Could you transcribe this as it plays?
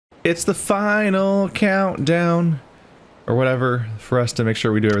It's the final countdown. Or whatever, for us to make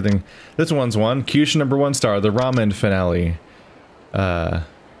sure we do everything. This one's won. Kyushu number 1 star, the ramen finale.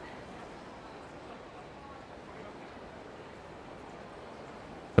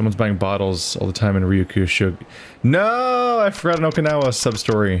 Someone's buying bottles all the time in Ryukushu. No! I forgot an Okinawa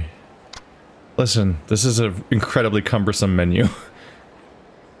sub-story. Listen, this is an incredibly cumbersome menu.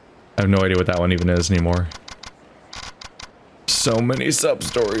 I have no idea what that one even is anymore. So many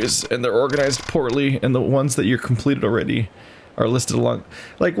sub-stories, and they're organized poorly, and the ones that you're completed already are listed along...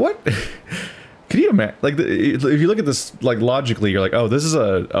 Like, what? Can you imagine? Like, if you look at this, like, logically, you're like, oh, this is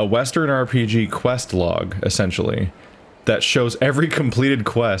a Western RPG quest log, essentially, that shows every completed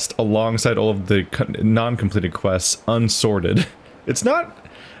quest alongside all of the non-completed quests unsorted. It's not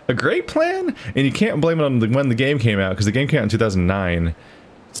a great plan, and you can't blame it on when the game came out, because the game came out in 2009.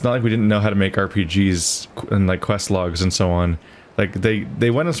 It's not like we didn't know how to make RPGs and, like, quest logs and so on. Like,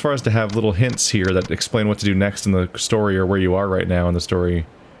 they went as far as to have little hints here that explain what to do next in the story or where you are right now in the story.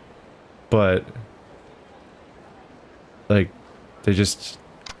 But, like, they just...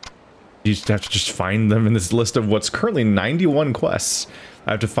 You just have to just find them in this list of what's currently 91 quests.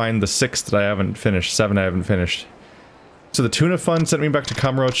 I have to find the 6 that I haven't finished, 7 I haven't finished. So the tuna fund sent me back to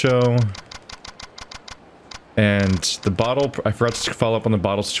Kamurocho. And the bottle, I forgot to follow up on the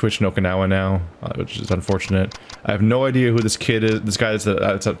bottle situation in Okinawa now, which is unfortunate. I have no idea who this kid is, this guy is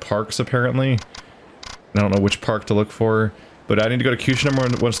it's at Parks apparently. I don't know which park to look for, but I need to go to Kyushu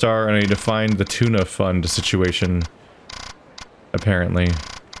number 1 star and I need to find the tuna fund situation, apparently.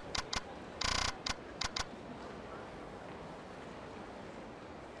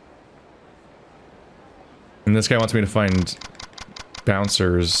 And this guy wants me to find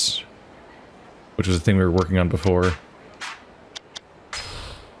bouncers, which was the thing we were working on before.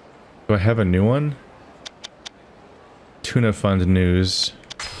 Do I have a new one? Tuna Fund news.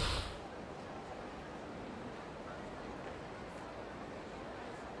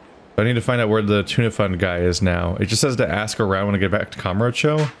 I need to find out where the Tuna Fund guy is now. It just says to ask around when I get back to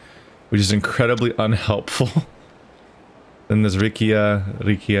Kamurocho, which is incredibly unhelpful. Then there's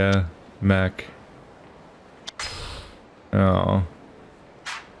Rikia, Mac. Oh.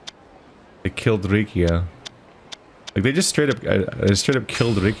 They killed Rikia. Like, they just straight up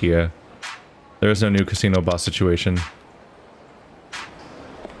killed Rikia. There is no new casino boss situation.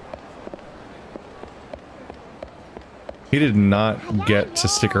 He did not get to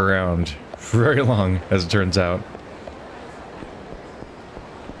stick around for very long, as it turns out.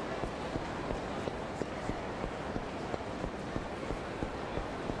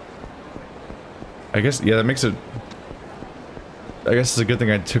 I guess, yeah, that makes it... I guess it's a good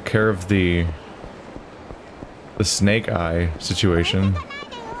thing I took care of the snake eye situation.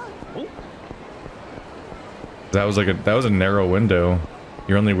 That was like that was a narrow window.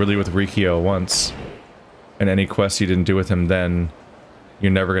 You're only really with Rikio once. And any quests you didn't do with him then,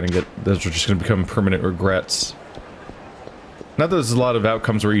 you're never gonna get, those are just gonna become permanent regrets. Not that there's a lot of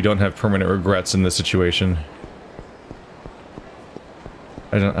outcomes where you don't have permanent regrets in this situation.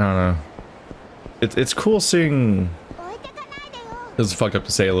 I don't know. It's cool seeing... This is fucked up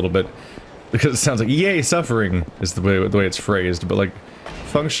to say a little bit, because it sounds like, yay, suffering, is the way it's phrased, but like,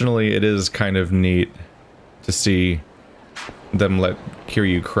 functionally it is kind of neat to see them let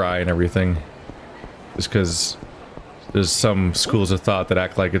Kiryu cry and everything. Just because there's some schools of thought that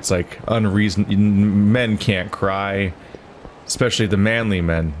act like it's like unreason, men can't cry, especially the manly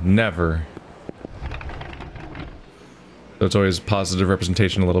men, never. So it's always positive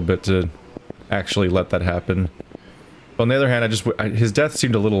representation a little bit to actually let that happen. On the other hand, his death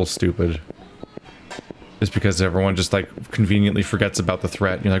seemed a little stupid. Just because everyone just, like, conveniently forgets about the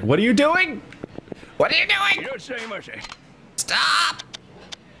threat. And you're like, what are you doing? What are you doing? Stop!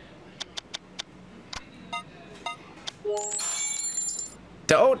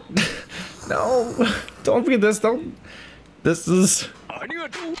 Don't! No! Don't be this, don't... This is...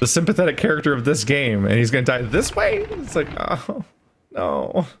 the sympathetic character of this game, and he's gonna die this way? It's like, oh...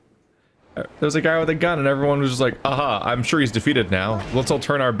 No... There's a guy with a gun and everyone was just like, aha, I'm sure he's defeated now. Let's all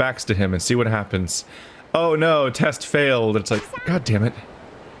turn our backs to him and see what happens. Oh no, test failed. It's like, god damn it.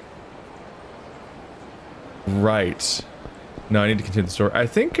 Right. No, I need to continue the story. I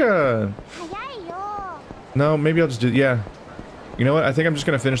think, no, maybe I'll just do, yeah. You know what? I think I'm just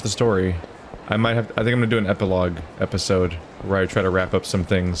gonna finish the story. I think I'm gonna do an epilogue episode where I try to wrap up some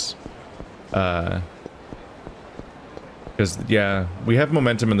things. Because, yeah, we have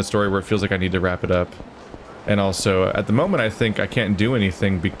momentum in the story where it feels like I need to wrap it up. And also, at the moment, I think I can't do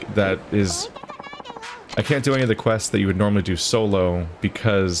anything that is... I can't do any of the quests that you would normally do solo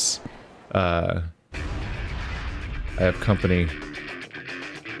because, I have company.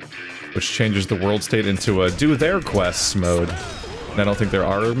 which changes the world state into a do their quests mode. And I don't think there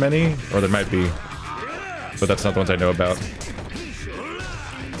are many, or there might be, but that's not the ones I know about.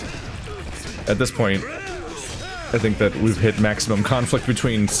 At this point, I think that we've hit maximum conflict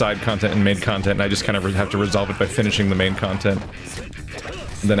between side content and main content, and I just kind of have to resolve it by finishing the main content.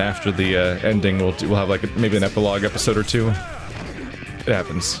 And then after the ending, we'll have like maybe an epilogue episode or two. It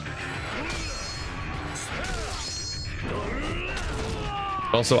happens.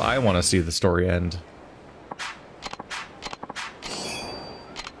 Also, I want to see the story end.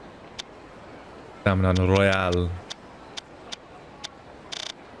 Phenomenon Royale.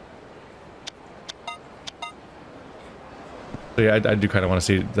 So yeah, I do kind of want to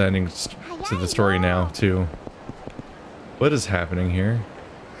see the ending to the story now, too. What is happening here?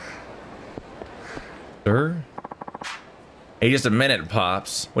 Sir? Hey, just a minute,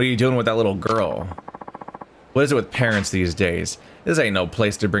 Pops. What are you doing with that little girl? What is it with parents these days? This ain't no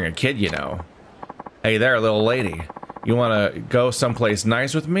place to bring a kid, you know. Hey there, little lady. You wanna go someplace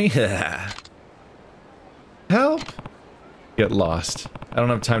nice with me? Help! Get lost. I don't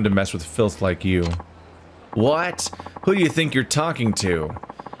have time to mess with filth like you. What? Who do you think you're talking to?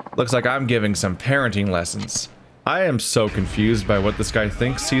 Looks like I'm giving some parenting lessons. I am so confused by what this guy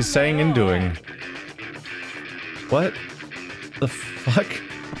thinks he's saying and doing. What the fuck?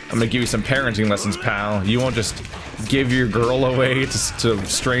 I'm gonna give you some parenting lessons, pal. You won't just give your girl away to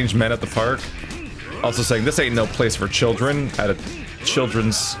strange men at the park. Also saying this ain't no place for children at a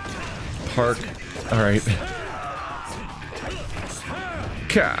children's park. Alright.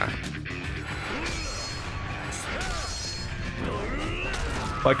 Ka.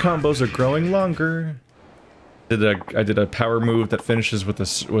 My combos are growing longer. I did a power move that finishes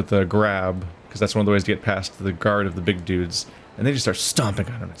with a grab, because that's one of the ways to get past the guard of the big dudes. And they just start stomping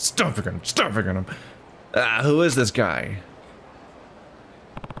on him, stomping on him, stomping on him. Ah, who is this guy?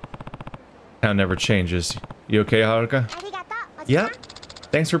 Town never changes. You okay, Haruka? Yep.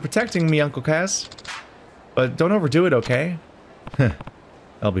 Thanks for protecting me, Uncle Kaz. But don't overdo it, okay?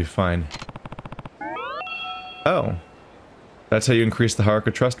 I'll be fine. Oh. That's how you increase the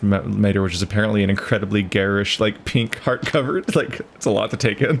Haruka trust meter, which is apparently an incredibly garish, like, pink heart covered. Like, it's a lot to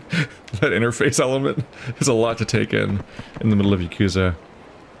take in. That interface element is a lot to take in the middle of Yakuza.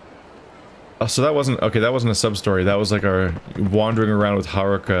 Oh, so that wasn't, okay, that wasn't a sub-story. That was like our wandering around with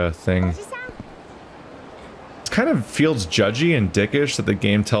Haruka thing. It kind of feels judgy and dickish that the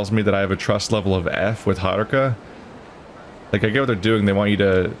game tells me that I have a trust level of F with Haruka. Like, I get what they're doing. They want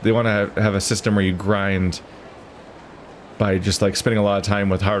to have a system where you grind by just like spending a lot of time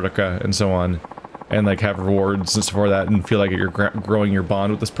with Haruka and so on, and like have rewards and stuff for that, and feel like you're growing your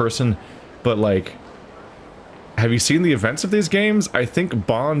bond with this person. But like, have you seen the events of these games? I think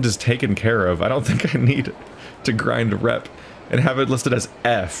bond is taken care of. I don't think I need to grind a rep, and have it listed as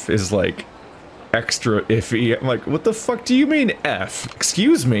F is like extra iffy. I'm like, what the fuck do you mean F?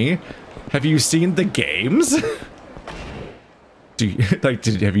 Excuse me? Have you seen the games? Do you, like,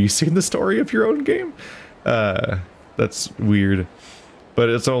 have you seen the story of your own game? That's weird. But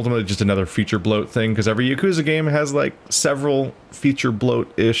it's ultimately just another feature bloat thing, because every Yakuza game has like several feature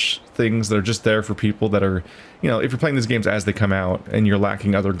bloat-ish things that are just there for people that are, you know, if you're playing these games as they come out and you're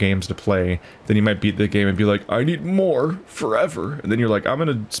lacking other games to play, then you might beat the game and be like, I need more forever. And then you're like, I'm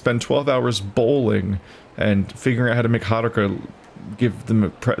gonna spend 12 hours bowling and figuring out how to make Haruka give them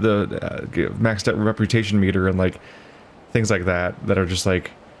the maxed out reputation meter and like things like that that are just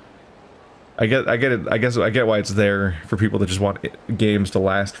like, I get it. I guess I get why it's there for people that just want games to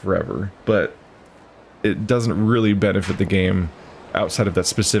last forever, but it doesn't really benefit the game outside of that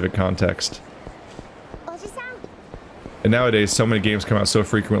specific context. And nowadays, so many games come out so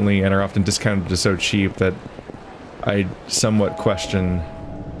frequently and are often discounted to so cheap that I somewhat question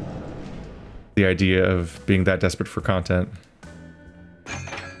the idea of being that desperate for content.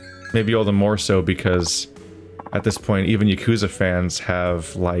 Maybe all the more so because at this point, even Yakuza fans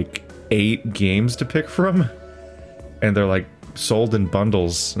have like 8 games to pick from, and they're like sold in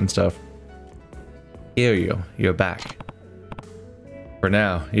bundles and stuff. Here you're back. For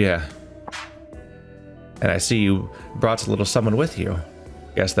now, yeah. And I see you brought a little someone with you.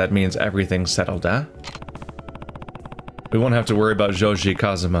 Guess that means everything's settled, huh? We won't have to worry about Joji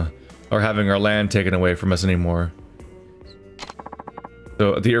Kazuma, or having our land taken away from us anymore.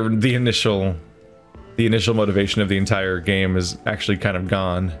 So the initial motivation of the entire game is actually kind of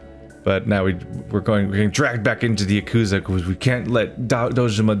gone. But now we're getting dragged back into the Yakuza because we can't let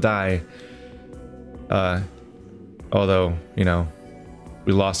Dojima die. Although, you know,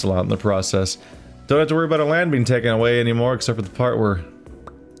 we lost a lot in the process. Don't have to worry about our land being taken away anymore, except for the part where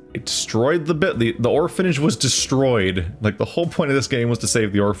It destroyed the orphanage was destroyed. Like, the whole point of this game was to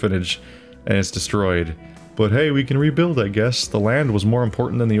save the orphanage, and it's destroyed. But hey, we can rebuild, I guess. The land was more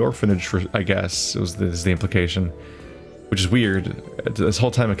important than the orphanage, I guess, is the implication. Which is weird. This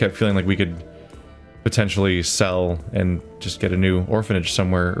whole time I kept feeling like we could potentially sell and just get a new orphanage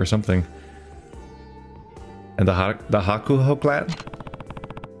somewhere or something. And the Hakuhoklat?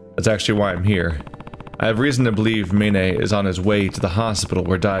 That's actually why I'm here. I have reason to believe Mine is on his way to the hospital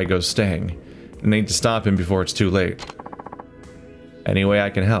where Daigo's staying, and I need to stop him before it's too late. Any way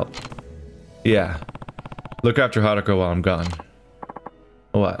I can help? Yeah. Look after Haruka while I'm gone.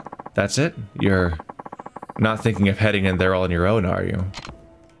 What? That's it? You're not thinking of heading in there all on your own, are you?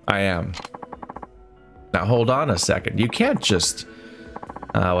 I am. Now hold on a second. You can't just...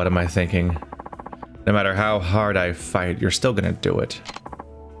 what am I thinking? No matter how hard I fight, you're still gonna do it.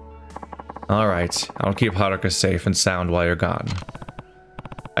 Alright, I'll keep Haruka safe and sound while you're gone.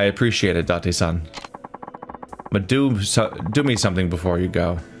 I appreciate it, Date-san. But do me something before you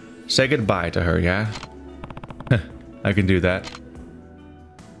go. Say goodbye to her, yeah? I can do that.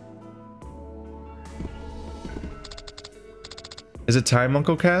 Is it time,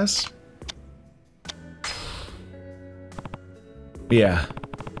 Uncle Kaz? Yeah.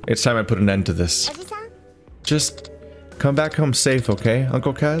 It's time I put an end to this. Just come back home safe, okay,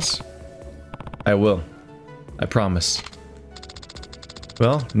 Uncle Kaz? I will. I promise.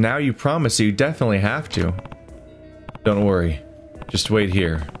 Well, now you promise, so you definitely have to. Don't worry. Just wait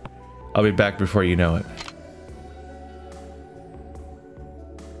here. I'll be back before you know it.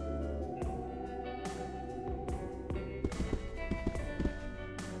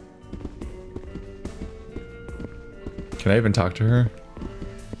 Can I even talk to her?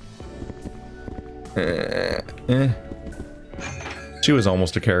 She was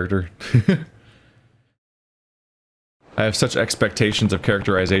almost a character. I have such expectations of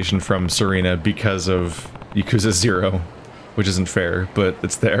characterization from Serena because of Yakuza 0, which isn't fair, but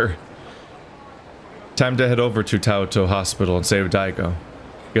it's there. Time to head over to Taoto Hospital and save Daigo.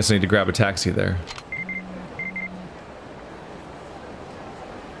 Guess I need to grab a taxi there.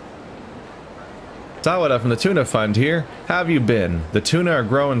 Sawada from the Tuna Fund here. How have you been? The tuna are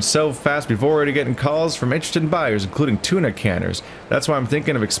growing so fast we've already getting calls from interested buyers, including tuna canners. That's why I'm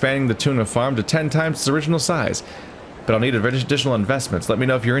thinking of expanding the tuna farm to 10 times its original size. But I'll need additional investments. Let me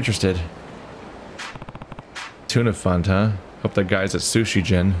know if you're interested. Tuna Fund, huh? Hope that guy's at Sushi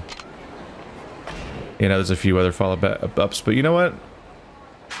Jin. You know, there's a few other follow-ups, but you know what?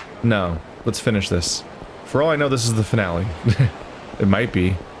 No. Let's finish this. For all I know, this is the finale. It might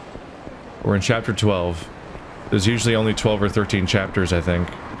be. We're in chapter 12. There's usually only 12 or 13 chapters, I think.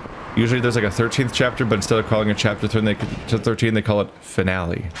 Usually there's like a 13th chapter, but instead of calling it chapter 13, they call it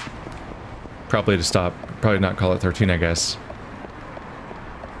finale. Probably to stop. Probably not call it 13, I guess.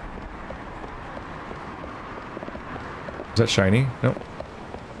 Is that shiny? Nope.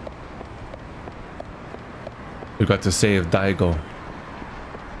 We got to save Daigo.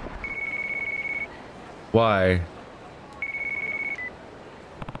 Why?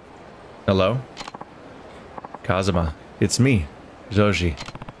 Hello? Kazuma. It's me, Joji.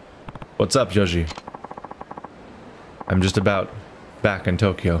 What's up, Joji? I'm just about back in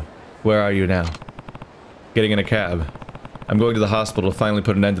Tokyo. Where are you now? Getting in a cab. I'm going to the hospital to finally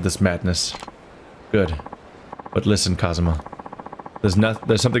put an end to this madness. Good. But listen, Kazuma.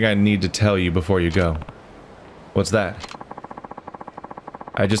 There's something I need to tell you before you go. What's that?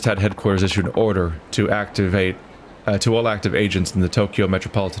 I just had headquarters issue an order to activate to all active agents in the Tokyo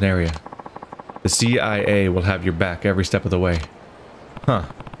metropolitan area. The CIA will have your back every step of the way. Huh.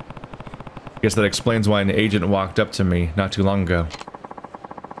 Guess that explains why an agent walked up to me not too long ago.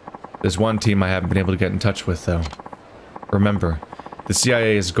 There's one team I haven't been able to get in touch with, though. Remember, the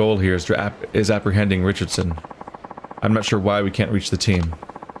CIA's goal here is apprehending Richardson. I'm not sure why we can't reach the team.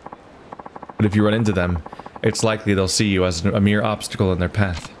 But if you run into them, it's likely they'll see you as a mere obstacle in their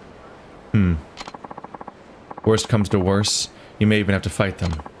path. Worst comes to worse, you may even have to fight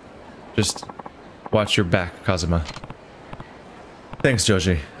them. Just watch your back, Kazuma. Thanks,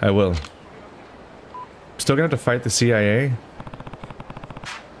 Joji. I will. Still gonna have to fight the CIA?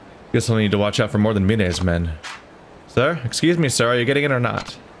 Guess I'll need to watch out for more than Mine's men. Sir? Excuse me, sir. Are you getting in or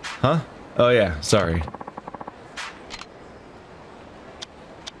not? Huh? Oh yeah, sorry.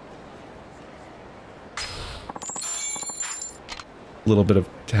 A little bit of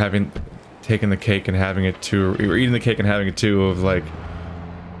taking the cake and having it too, or eating the cake and having it too, of like,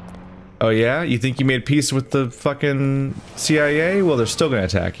 oh yeah, you think you made peace with the fucking CIA? Well, they're still gonna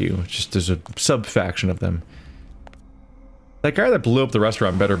attack you. Just there's a sub-faction of them. That guy that blew up the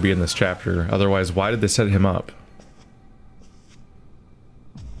restaurant better be in this chapter, otherwise why did they set him up?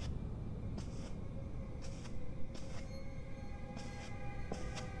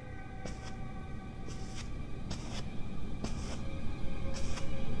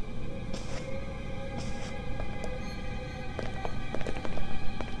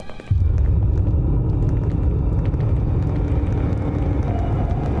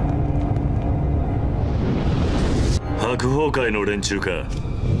 崩壊の連中か。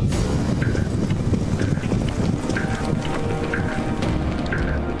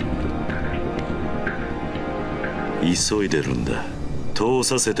急いでるんだ。通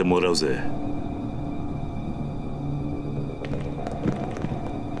させてもらうぜ。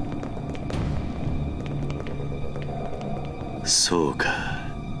そうか。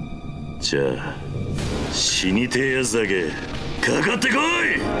じゃあ死にてえやつだけかかってこい。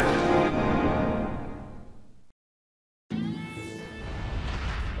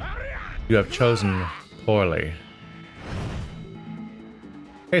You have chosen poorly.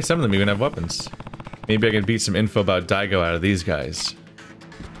 Hey, some of them even have weapons. Maybe I can beat some info about Daigo out of these guys.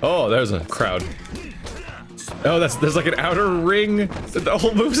 Oh, there's a crowd. Oh, there's like an outer ring. The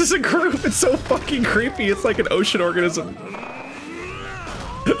whole moves as a group. It's so fucking creepy. It's like an ocean organism.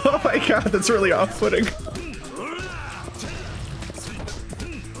 Oh my god, that's really off-putting.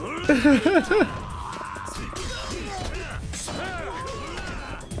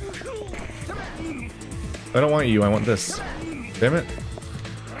 I don't want you, I want this. Damn it.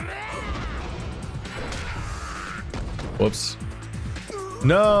 Whoops.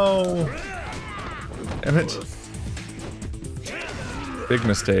 No! Damn it. Big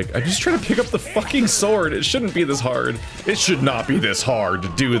mistake. I'm just trying to pick up the fucking sword. It shouldn't be this hard. It should not be this hard to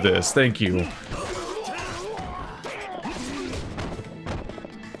do this. Thank you.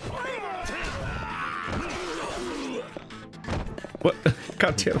 What?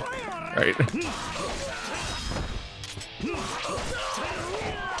 God damn it. Alright.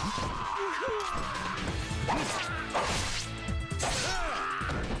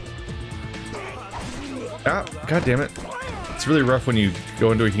 Ah, god damn it. It's really rough when you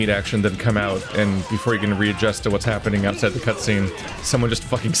go into a heat action, then come out, and before you can readjust to what's happening outside the cutscene, someone just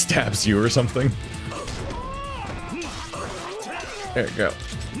fucking stabs you or something. There you go.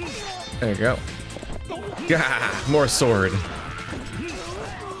 There you go. Gah! More sword.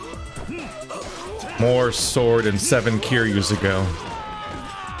 More sword and 7 Kiryus ago.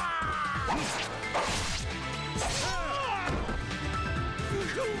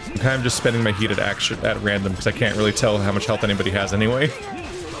 I'm kind of just spending my heated action at random because I can't really tell how much health anybody has anyway.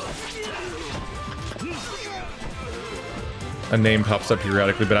 A name pops up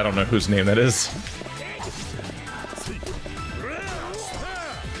periodically, but I don't know whose name that is.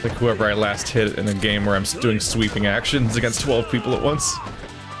 Like whoever I last hit in a game where I'm doing sweeping actions against 12 people at once.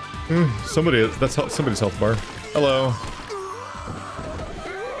 That's somebody's health bar. Hello.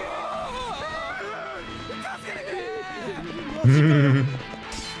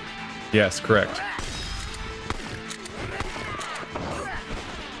 Yes, correct.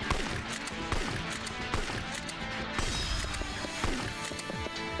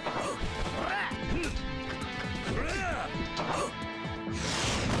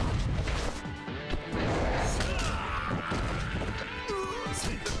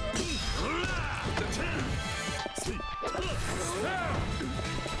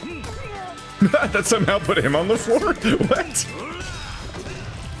 That somehow put him on the floor? What?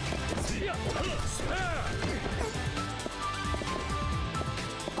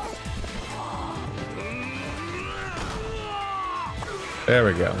 There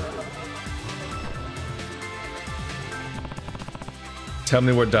we go. Tell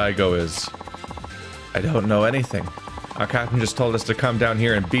me where Daigo is. I don't know anything. Our captain just told us to come down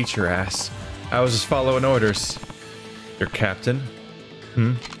here and beat your ass. I was just following orders. Your captain?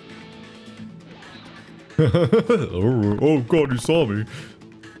 Hmm? Oh god, you saw me.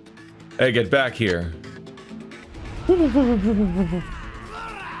 Hey, get back here. Any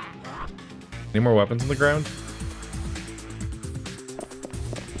more weapons on the ground?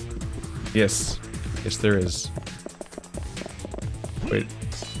 Yes. Yes, there is. Wait.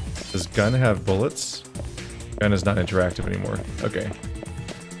 Does gun have bullets? Gun is not interactive anymore. Okay.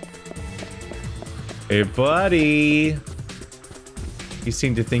 Hey, buddy! You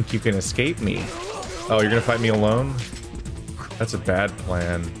seem to think you can escape me. Oh, you're gonna fight me alone? That's a bad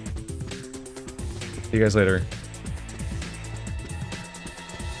plan. See you guys later.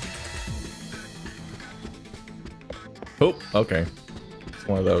 Oh, okay. It's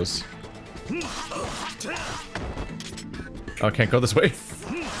one of those. Oh, I can't go this way.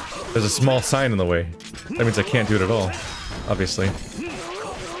 There's a small sign in the way. That means I can't do it at all, obviously.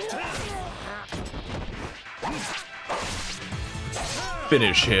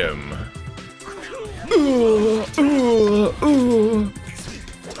 Finish him. Ooh, ooh, ooh.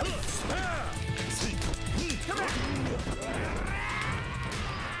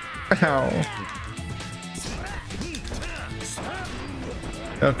 Ow.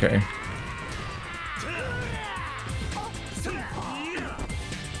 Okay.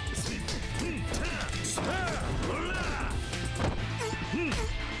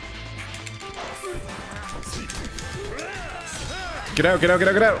 Get out, get out, get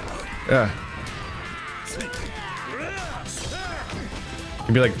out, get out! It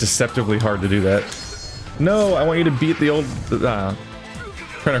can be like deceptively hard to do that. No, I want you to beat the old... trying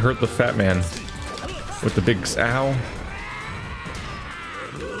to hurt the fat man. With the big... Ow.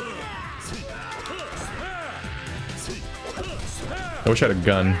 I wish I had a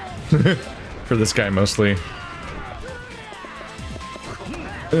gun. For this guy, mostly.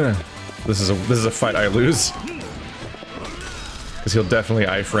 This is a fight I lose. Because he'll definitely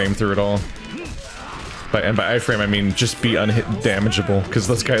iframe through it all. And by iframe, I mean just be unhit damageable. Because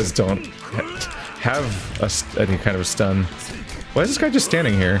those guys don't have any kind of a stun. Why is this guy just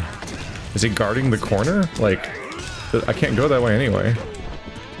standing here? Is he guarding the corner? Like, I can't go that way anyway.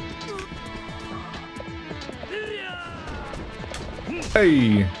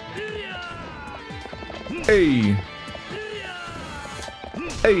 Hey! Hey!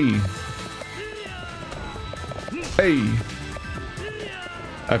 Hey! Hey!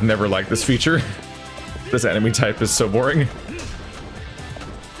 I've never liked this feature. This enemy type is so boring.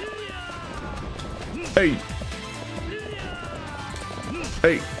 Hey!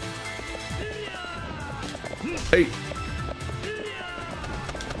 Hey! Hey!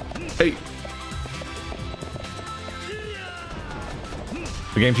 Hey!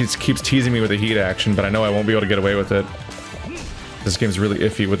 The game keeps teasing me with a heat action, but I know I won't be able to get away with it. This game's really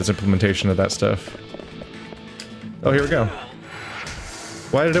iffy with its implementation of that stuff. Oh, here we go.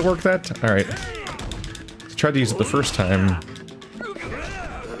 Why did it work that? Alright. I tried to use it the first time.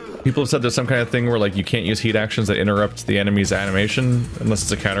 People have said there's some kind of thing where, like, you can't use heat actions that interrupt the enemy's animation, unless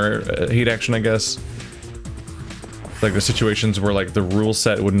it's a counter heat action, I guess. Like, the situations where, like, the rule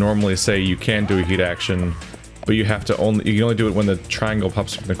set would normally say you can do a heat action, but you have to you can only do it when the triangle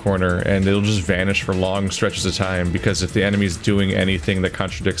pops up in the corner, and it'll just vanish for long stretches of time, because if the enemy's doing anything that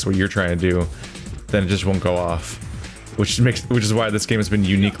contradicts what you're trying to do, then it just won't go off. Which is why this game has been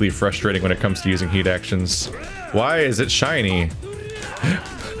uniquely frustrating when it comes to using heat actions. Why is it shiny?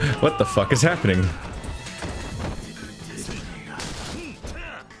 What the fuck is happening?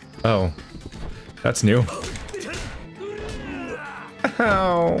 Oh. That's new.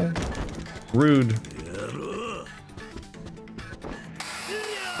 Ow. Rude.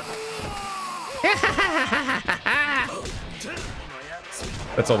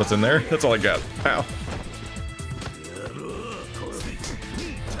 That's all that's in there. That's all I got. Ow.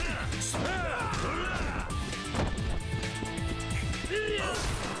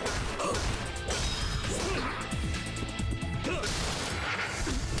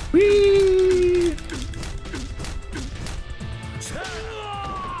 Whee!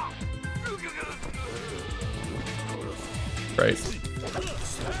 Right.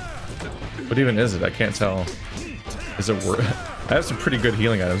 What even is it? I can't tell. Is it worth? I have some pretty good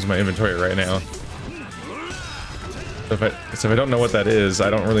healing items in my inventory right now. So if I don't know what that is, I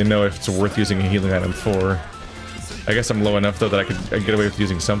don't really know if it's worth using a healing item for. I guess I'm low enough though that I could get away with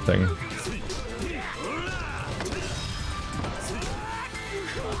using something.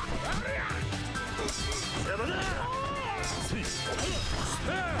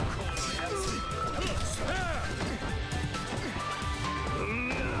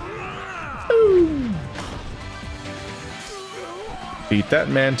 Beat that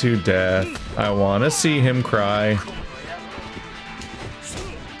man to death. I want to see him cry.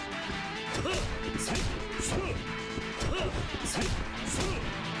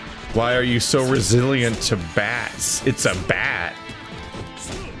 Why are you so resilient to bats? It's a bat.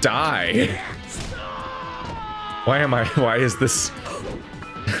 Die. Why is this?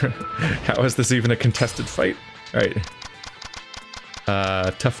 How is this even a contested fight? All right.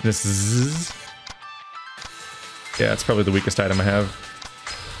 Toughness. Yeah, it's probably the weakest item I have.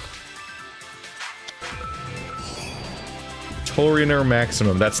 Torioner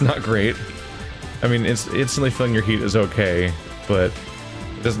maximum. That's not great. I mean, instantly filling your heat is okay, but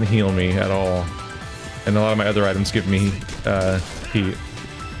it doesn't heal me at all. And a lot of my other items give me heat.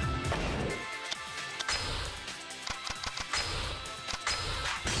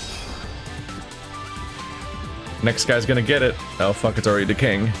 Next guy's gonna get it. Oh fuck, it's already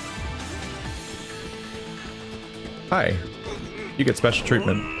decaying. Hi. You get special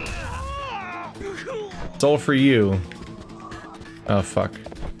treatment. It's all for you. Oh fuck.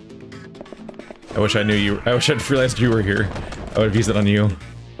 I wish I knew you. I wish I'd realized you were here. I would have used it on you.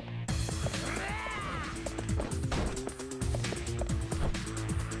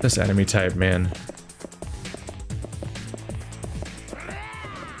 This enemy type, man.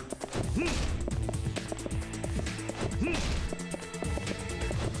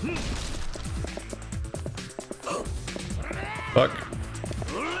 Fuck.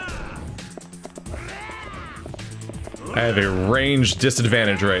 I have a range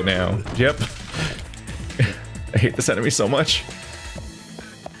disadvantage right now. Yep. I hate this enemy so much.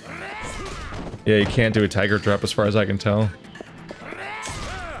 Yeah, you can't do a tiger drop as far as I can tell.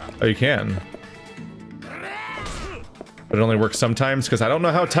 Oh, you can. But it only works sometimes because I don't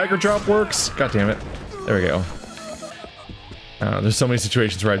know how tiger drop works. God damn it. There we go. There's so many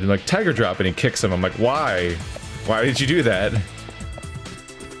situations where I'd be like, tiger drop, and he kicks him. I'm like, why? Why did you do that?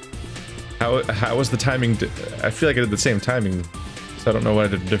 How was the timing? I feel like I did the same timing, so I don't know what I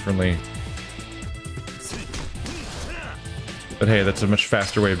did differently. But hey, that's a much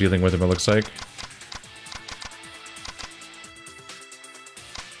faster way of dealing with him, it looks like.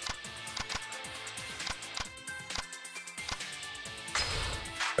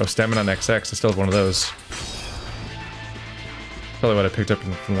 Oh, stamina on XX, I still have one of those. Probably what I picked up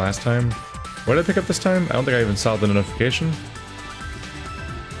from last time. What did I pick up this time? I don't think I even saw the notification.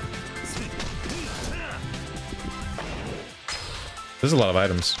 There's a lot of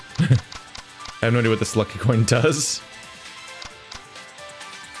items. I have no idea what this lucky coin does.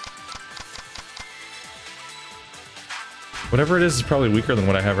 Whatever it is probably weaker than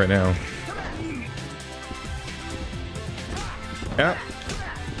what I have right now. Yeah.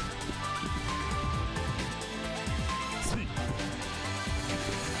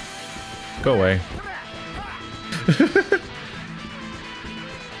 Go away.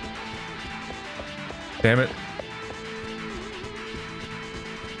 Damn it.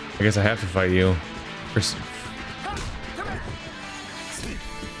 I guess I have to fight you.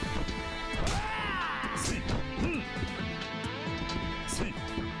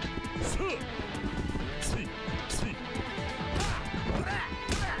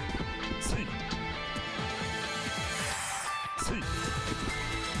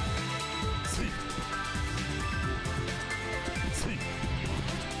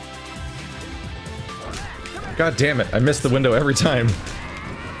 God damn it, I missed the window every time.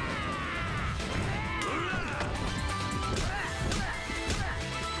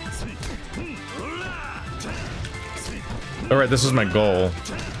 Alright, this was my goal.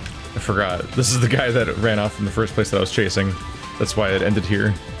 I forgot. This is the guy that ran off in the first place that I was chasing. That's why it ended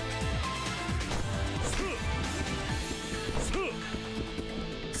here.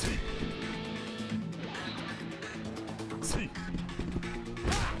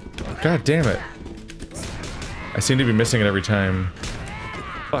 God damn it. I seem to be missing it every time.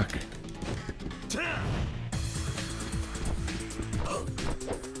 Fuck.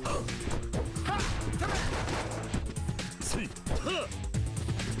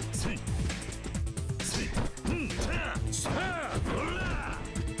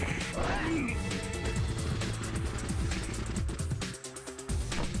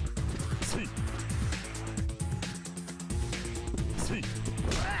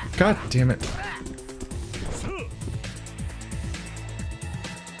 God damn it.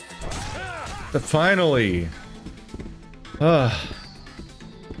 Finally! Ugh.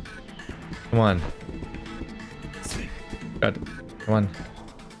 Come on. God. Come on.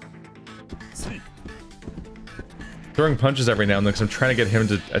 Throwing punches every now and then because I'm trying to get him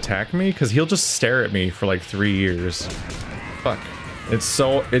to attack me because he'll just stare at me for like 3 years. Fuck. It's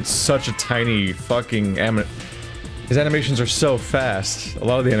such a tiny fucking his animations are so fast. A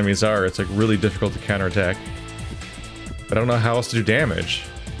lot of the enemies are. It's like really difficult to counterattack. But I don't know how else to do damage.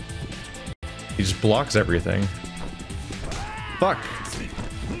 He just blocks everything. Fuck.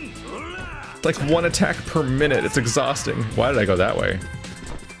 It's like one attack per minute. It's exhausting. Why did I go that way?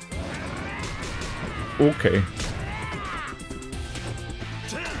 Okay.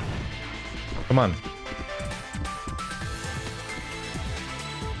 Come on.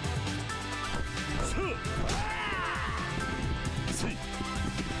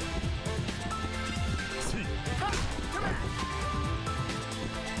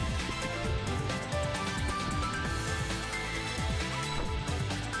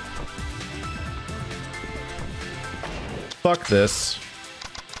 Fuck this.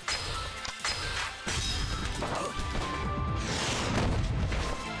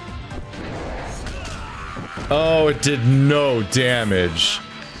 Oh, it did no damage.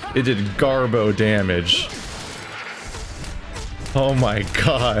 It did garbo damage. Oh my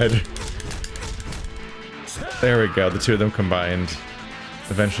god. There we go, the two of them combined.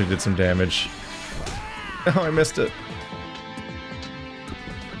 Eventually did some damage. Oh, I missed it.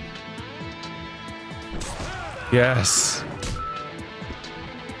 Yes.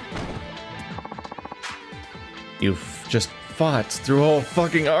 You've just fought through a whole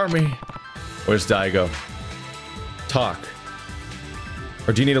fucking army. Where's Daigo? Talk.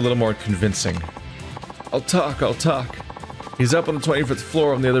 Or do you need a little more convincing? I'll talk, I'll talk. He's up on the 25th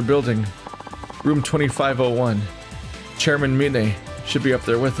floor on the other building. Room 2501. Chairman Mine should be up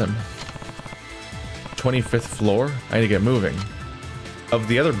there with him. 25th floor? I need to get moving. Of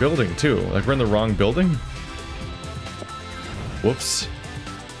the other building, too. Like, we're in the wrong building? Whoops.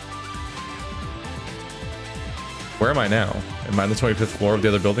 Where am I now? Am I on the 25th floor of the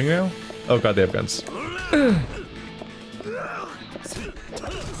other building now? Oh god, they have guns. Does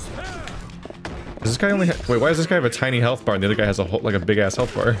this guy only wait, why does this guy have a tiny health bar and the other guy has a whole, like a big ass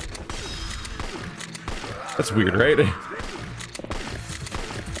health bar? That's weird, right?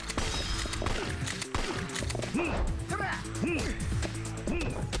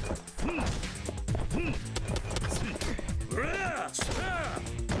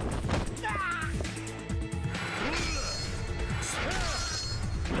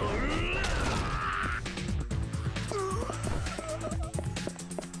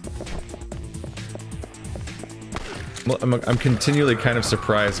 I'm continually kind of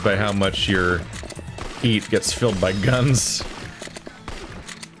surprised by how much your heat gets filled by guns.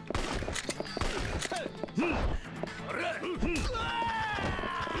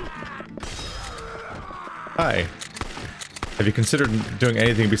 Hi. Have you considered doing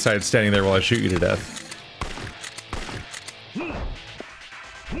anything besides standing there while I shoot you to death?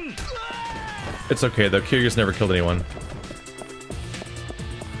 It's okay though, Kiryu's never killed anyone.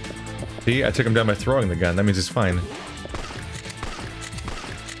 See, I took him down by throwing the gun, that means he's fine.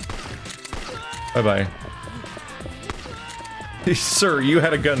 Bye-bye. Sir, you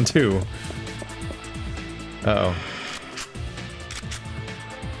had a gun too. Uh-oh.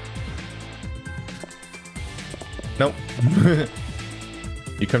 Nope.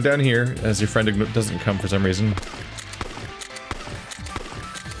 You come down here, as your friend doesn't come for some reason.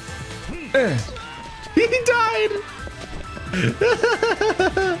 He died!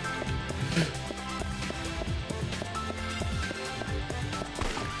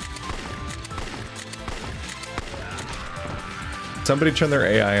 Somebody turn their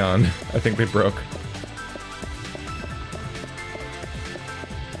AI on. I think they broke.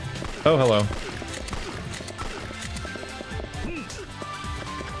 Oh, hello.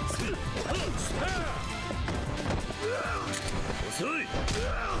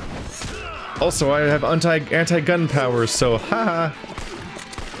 Also, I have anti-gun powers, so haha.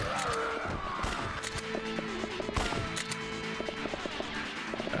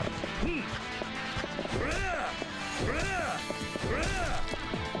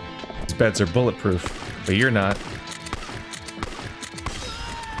 These beds are bulletproof, but you're not.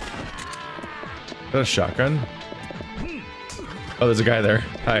 Is that a shotgun? Oh, there's a guy there.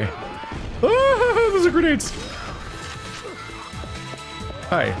 Hi. Oh, those are grenades.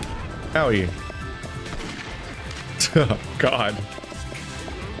 Hi. Owie. Oh, God.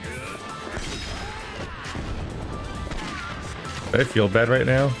 Do I feel bad right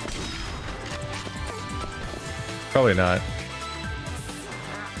now? Probably not.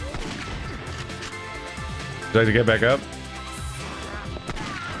 Do I have to get back up?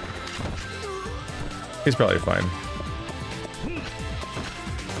 He's probably fine.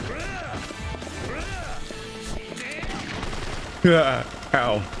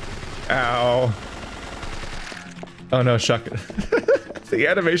 Ow. Ow. Oh no, shotgun. The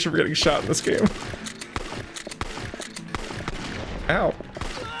animation for getting shot in this game. Ow.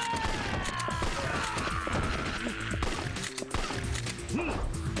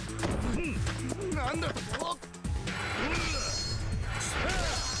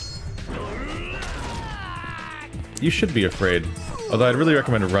 You should be afraid. Although I'd really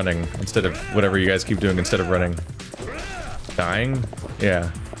recommend running instead of whatever you guys keep doing instead of running. Dying?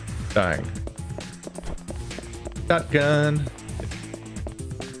 Yeah. Dying. Shotgun.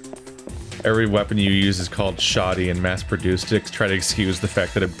 Every weapon you use is called shoddy and mass-produced to try to excuse the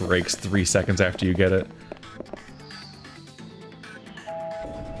fact that it breaks 3 seconds after you get it.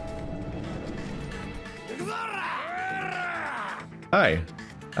 Hi.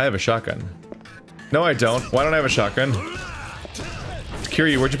 I have a shotgun. No, I don't. Why don't I have a shotgun?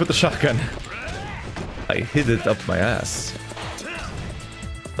 Kiryu, where'd you put the shotgun? I hid it up my ass.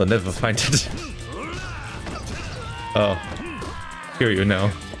 They'll never find it. Oh. Kiryu,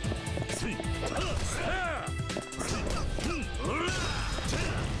 no.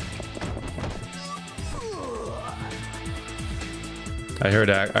 I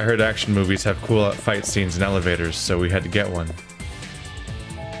heard action movies have cool fight scenes in elevators, so we had to get one.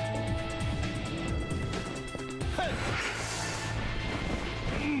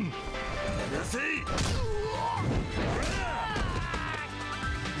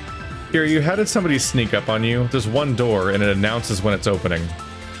 Kiryu, how did somebody sneak up on you? There's one door and it announces when it's opening.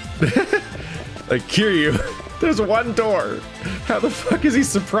 Like, Kiryu, there's one door. How the fuck is he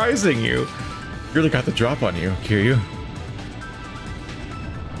surprising you? Really got the drop on you, Kiryu.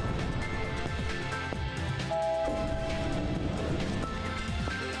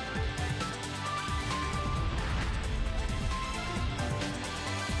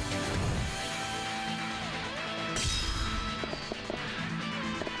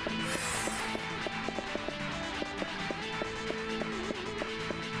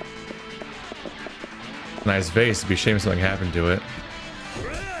 Nice vase. It'd be a shame something happened to it.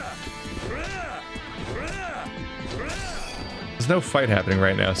 There's no fight happening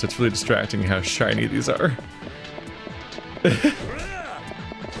right now, so it's really distracting how shiny these are.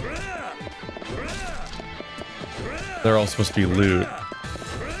 They're all supposed to be loot.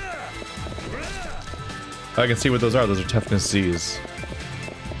 I can see what those are. Those are toughness Z's.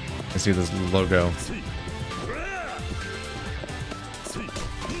 I see this logo.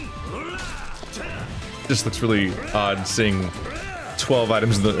 Just looks really odd seeing 12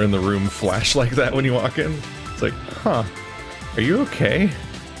 items in the room flash like that when you walk in. It's like, huh, are you okay?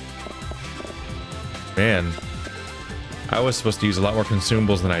 Man, I was supposed to use a lot more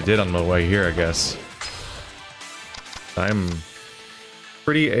consumables than I did on my way here, I guess. I'm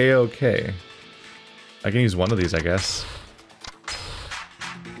pretty A-okay. I can use one of these, I guess.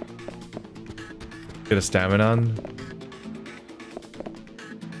 Get a stamina on.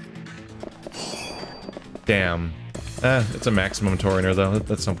 Damn. It's a maximum Toriner though.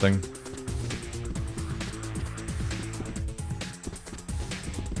 That's something.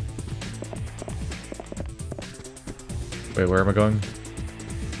 Wait, where am I going?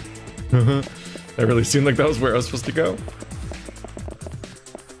 That really seemed like that was where I was supposed to go.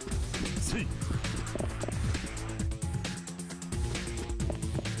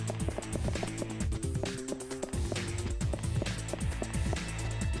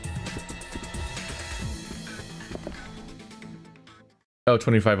 Oh,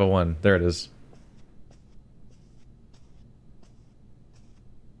 2501. There it is.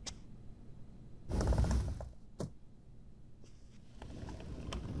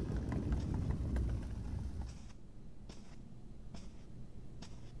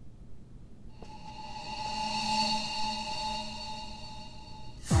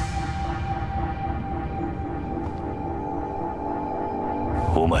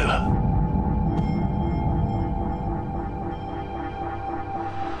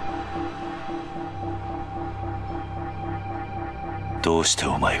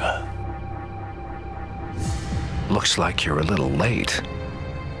 Looks like you're a little late.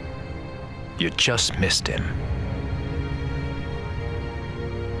 You just missed him.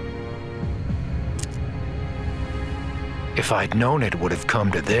 If I'd known it would have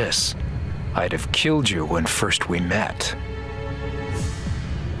come to this, I'd have killed you when first we met.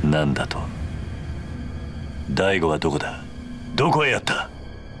 なんだと? 大吾はどこだ? どこへやった?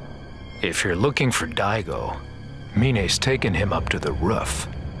 If you're looking for Daigo, Mine's taken him up to the roof.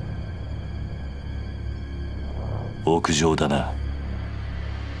 屋上だな.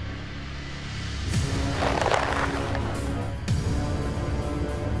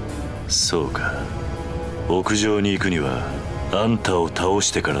 そうか。屋上に行くにはあんたを倒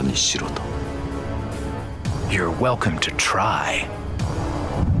してからにしろと。 You're welcome to try.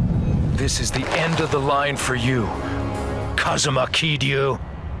 This is the end of the line for you, Kazuma Kiryu.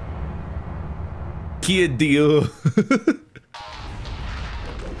 Kiryu.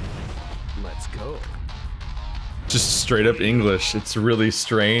 Let's go. Just straight up English. It's really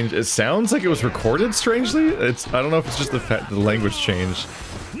strange. It sounds like it was recorded strangely. I don't know if it's just the fact that the language changed.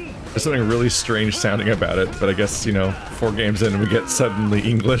 There's something really strange sounding about it, but I guess, you know, 4 games in and we get suddenly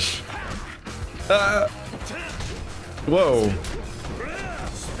English. Whoa.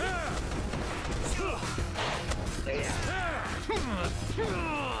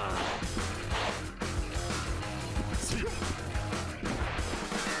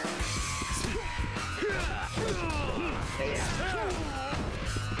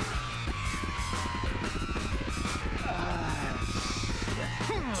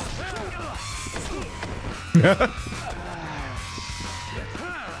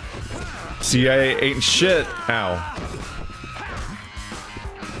 CIA ain't shit. Ow.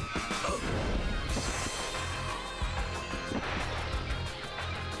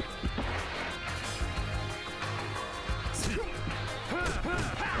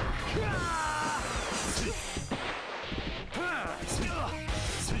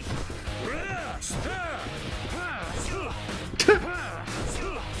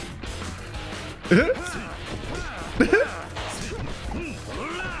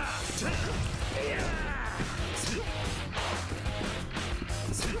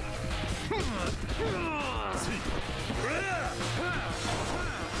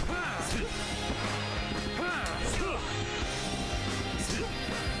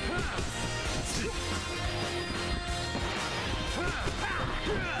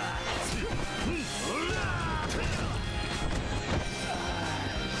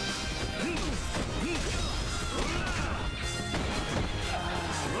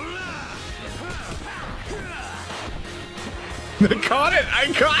 I caught it!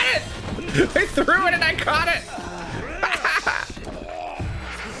 I caught it! I threw it and I caught it!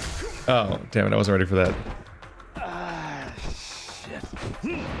 Oh, damn it, I wasn't ready for that.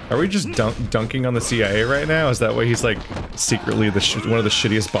 Are we just dunking on the CIA right now? Is that why he's like secretly one of the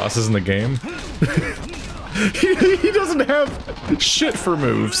shittiest bosses in the game? he doesn't have shit for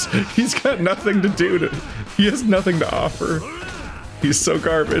moves. He's got nothing to do he has nothing to offer. He's so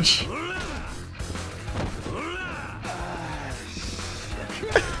garbage.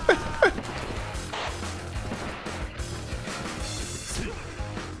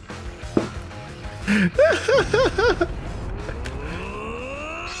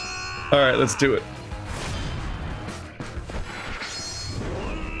 All right, let's do it.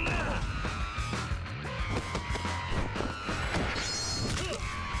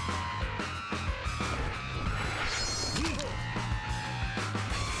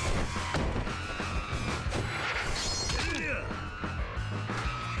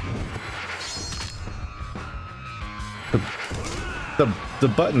 The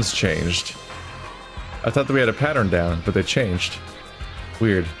buttons changed. I thought that we had a pattern down, but they changed.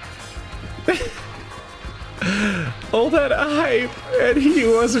 Weird. All that hype, and he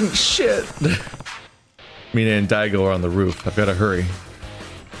wasn't shit. Mina and Daigo are on the roof. I've got to hurry.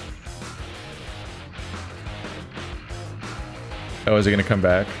 Oh, is he gonna come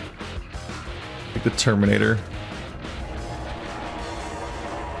back? Like the Terminator.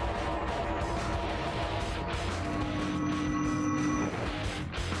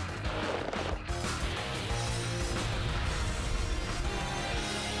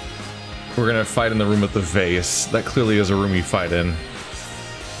 We're gonna fight in the room with the vase. That clearly is a room you fight in.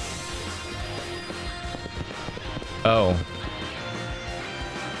 Oh.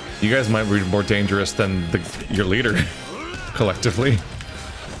 You guys might be more dangerous than your leader, collectively.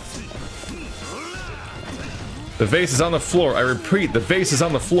 The vase is on the floor. I repeat, the vase is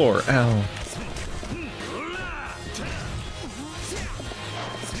on the floor. Ow.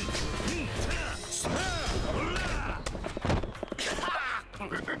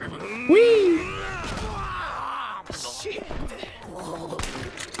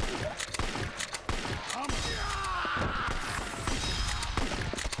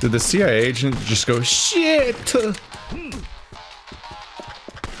 Did the CIA agent just go, shit?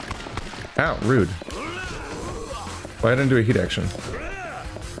 Ow, rude. Why didn't I do a heat action?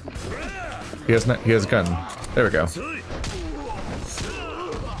 He has a gun. There we go.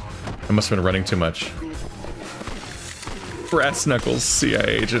 I must have been running too much. Brass knuckles, CIA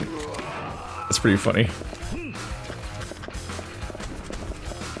agent. That's pretty funny.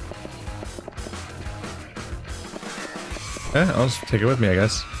 I'll just take it with me, I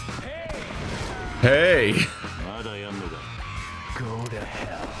guess. Hey! Go to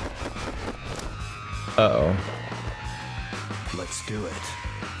hell. Uh-oh. Let's do it.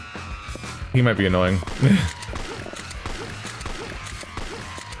 He might be annoying.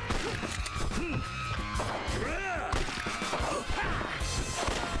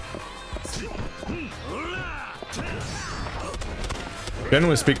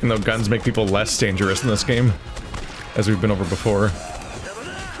 Generally speaking, though, guns make people less dangerous in this game, as we've been over before.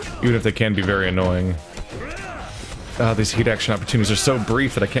 Even if they can be very annoying. Ah, these heat action opportunities are so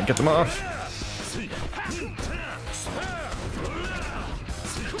brief that I can't get them off.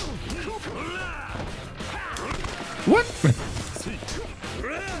 What?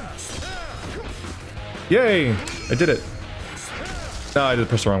 Yay! I did it. No, I did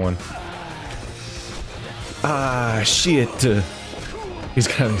press the wrong one. Ah, shit. He's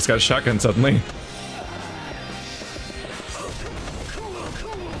got a shotgun suddenly.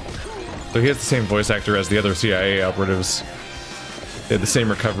 So he has the same voice actor as the other CIA operatives. They had the same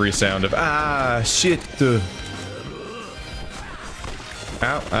recovery sound of, ah, shit. Ow,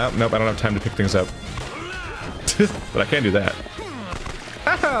 ow, nope, I don't have time to pick things up. But I can do that.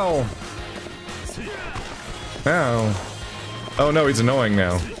 Ow! Ow. Oh no, he's annoying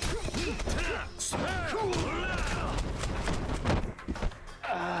now.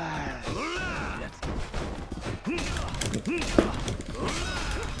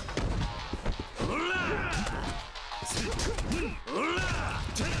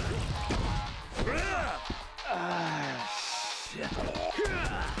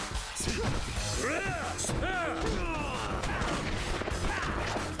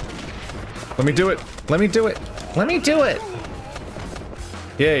 Let me do it! Let me do it! Let me do it!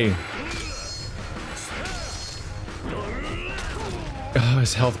 Yay. Oh,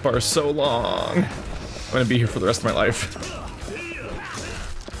 his health bar is so long. I'm gonna be here for the rest of my life.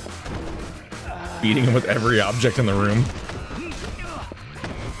 Beating him with every object in the room.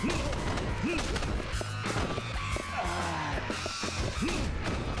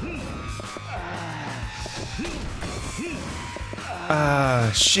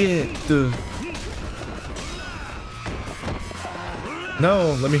 Ah, shit. Dude.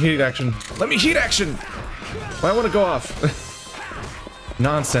 No, let me heat action. Let me heat action! Why want to go off?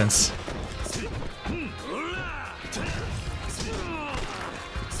 Nonsense.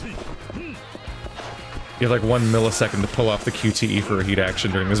 You have like 1 millisecond to pull off the QTE for a heat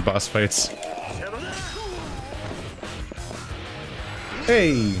action during his boss fights.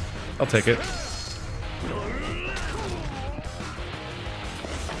 Hey! I'll take it.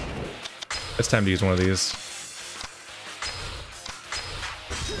 It's time to use one of these.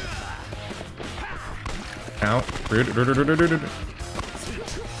 Ow.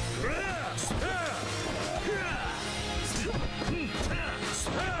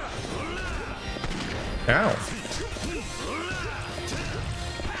 Ow.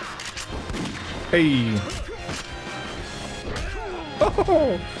 Hey.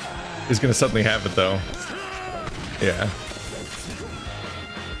 Oh! He's gonna suddenly have it though. Yeah.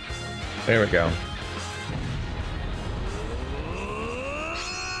 There we go.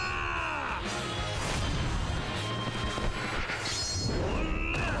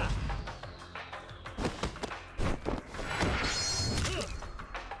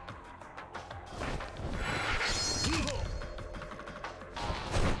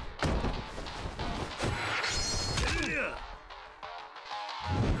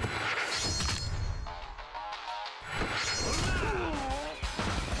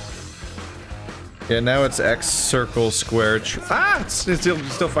 Yeah, now it's X, circle, square, it's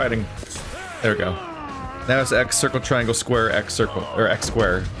still fighting. There we go. Now it's X, circle, triangle, square, X, circle, or X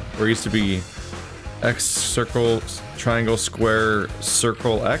square. Where it used to be X, circle, triangle, square,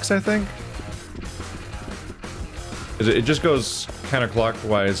 circle, X, I think? It just goes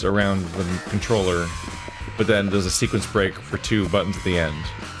counterclockwise around the controller, but then there's a sequence break for 2 buttons at the end.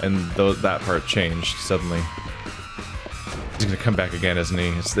 And that part changed suddenly. He's gonna come back again, isn't he?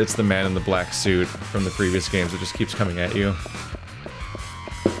 It's the man in the black suit from the previous games that just keeps coming at you.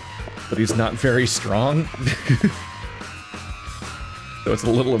 But he's not very strong. So it's a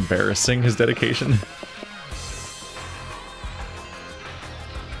little embarrassing, his dedication.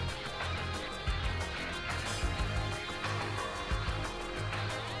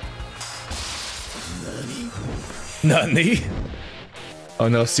 Nani? Oh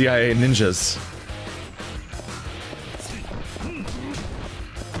no, CIA ninjas.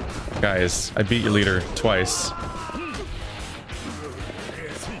 Guys, I beat your leader twice.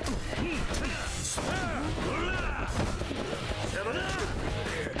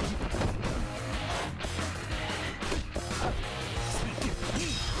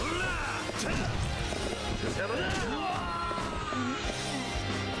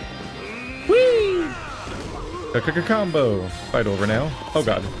 Whee! A combo. Fight over now. Oh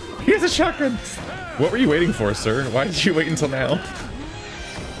god. He has a shotgun! What were you waiting for, sir? Why did you wait until now?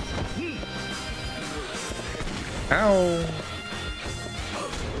 Ow!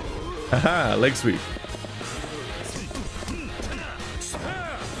 Haha, leg sweep.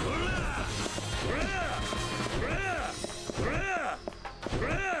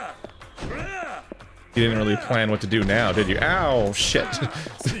 You didn't really plan what to do now, did you? Ow! Shit!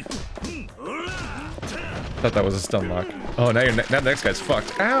 Thought that was a stun lock. Oh, now the next guy's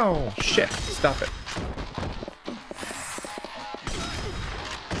fucked. Ow! Shit! Stop it.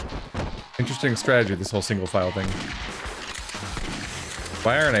 Interesting strategy, this whole single file thing.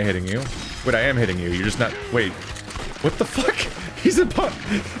 Why aren't I hitting you? Wait, I am hitting you. You're just not. Wait. What the fuck? He's a punk.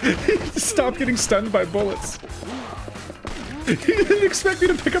 Stop getting stunned by bullets. He didn't expect me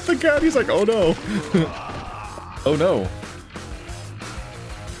to pick up the gun. He's like, oh no. Oh no.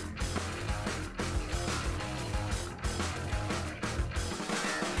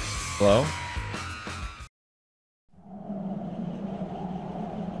 Hello?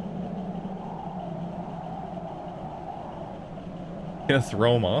 Gonna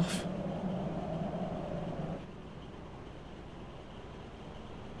throw him off?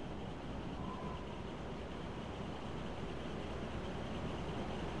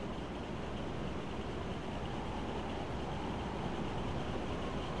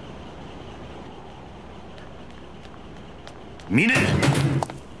 Mine!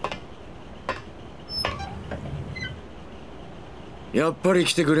 やっぱり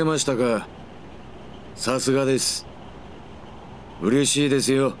来てくれましたか。さすがです。嬉しいで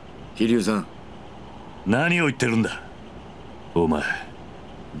すよ、桐生さん。何を言ってるんだ。お前、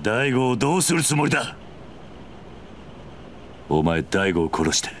大悟をどうするつもりだ。お前、大悟を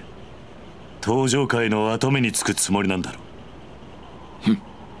殺して登場界の跡目につくつもりなんだろ。ふん、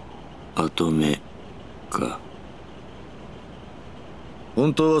跡目か。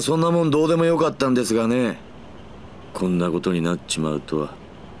本当はそんなもんどうでもよかったんですがね。こんなことになっちまうとは。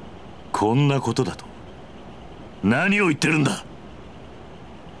こんなことだと？何を言ってるんだ？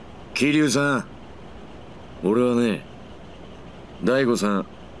桐生さん、俺はね、大悟さん、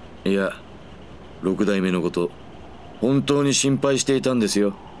いや六代目のこと本当に心配していたんです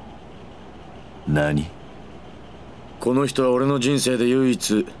よ。何？この人は俺の人生で唯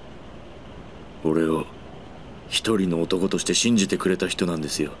一俺を一人の男として信じてくれた人なんで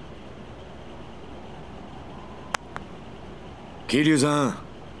すよ。桐生さん、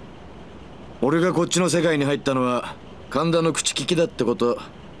俺がこっちの世界に入ったのは神田の口利きだってこと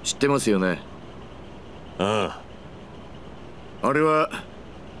知ってますよね？ああ。あれは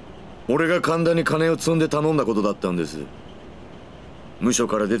俺が神田に金を積んで頼んだことだったんです。無所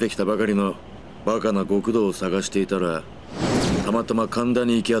から出てきたばかりのバカな極道を探していたらたまたま神田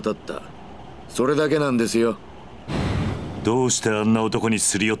に行き当たった。それだけなんですよ。どうしてあんな男に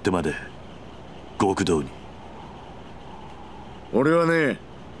すり寄ってまで極道に？俺はね、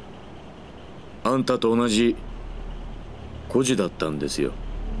あんたと同じ孤児だったんですよ。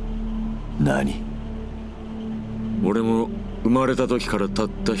何？俺も生まれた時からたっ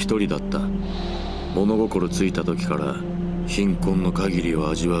た一人だった。物心ついた時から貧困の限りを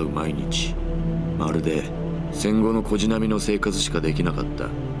味わう毎日。まるで戦後の孤児並みの生活しかできなかった。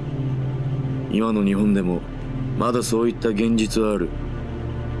今の日本でもまだそういった現実はある。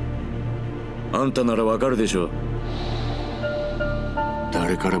あんたならわかるでしょう。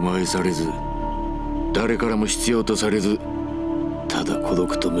誰からも愛されず、誰からも必要とされず、ただ孤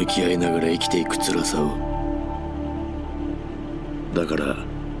独と向き合いながら生きていく辛さを。だから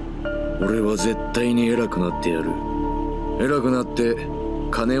俺は絶対に偉くなってやる。偉くなって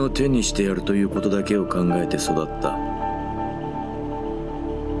金を手にしてやるということだけを考えて育った。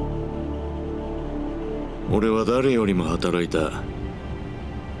俺は誰よりも働いた。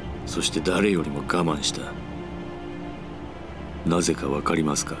そして誰よりも我慢した。なぜかわかり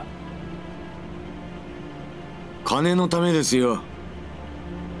ますか？金のためですよ。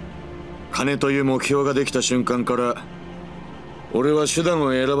金という目標ができた瞬間から俺は手段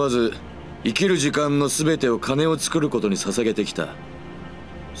を選ばず生きる時間の全てを金を作ることに捧げてきた。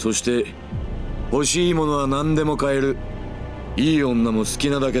そして欲しいものは何でも買える。いい女も好き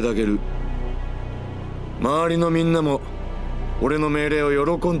なだけ抱ける。周りのみんなも俺の命令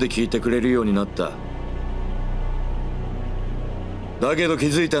を喜んで聞いてくれるようになった。だけど気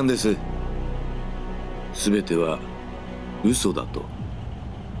づいたんです。全ては嘘だと。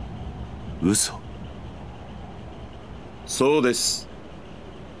嘘？そうです。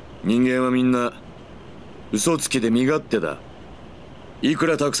人間はみんな嘘つきで身勝手だ。いく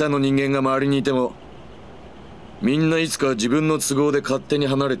らたくさんの人間が周りにいてもみんないつか自分の都合で勝手に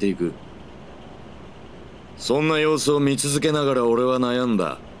離れていく。そんな様子を見続けながら俺は悩ん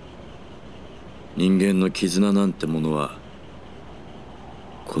だ。人間の絆なんてものは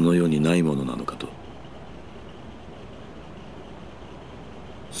この世にないものなのかと。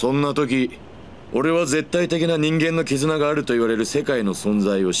そんな時俺は絶対的な人間の絆があると言われる世界の存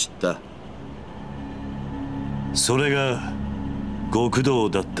在を知った。それが極道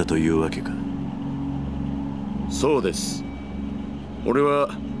だったというわけか？そうです。俺は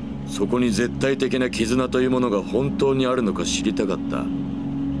そこに絶対的な絆というものが本当にあるのか知りたかった。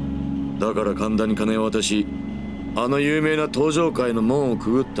だから神田に金を渡し、あの有名な登場界の門を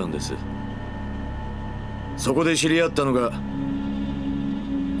くぐったんです。そこで知り合ったのが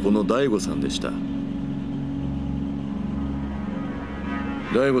この大悟さんでした。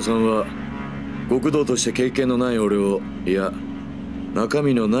大悟さんは極道として経験のない俺を、いや中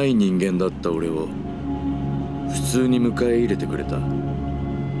身のない人間だった俺を普通に迎え入れてくれた。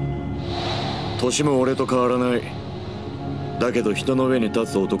年も俺と変わらない。だけど人の上に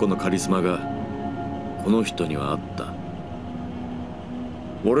立つ男のカリスマがこの人にはあった。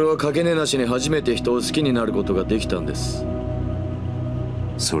俺はかけねなしに初めて人を好きになることができたんです。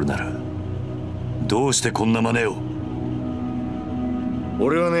それならどうしてこんな真似を？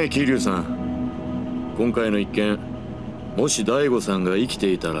俺はね、桐生さん、今回の一件、もし大悟さんが生き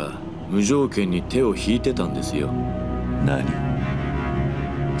ていたら無条件に手を引いてたんですよ。何？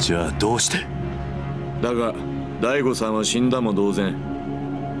じゃあどうして？だが大悟さんは死んだも同然。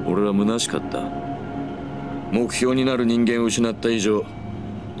俺は虚しかった。目標になる人間を失った以上、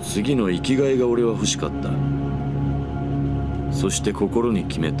次の生きがいが俺は欲しかった。そして心に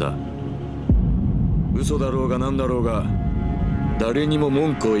決めた。嘘だろうが何だろうが誰にも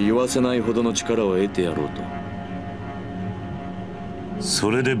文句を言わせないほどの力を得てやろうと。そ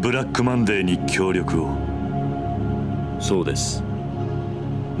れでブラックマンデーに協力を？そうです。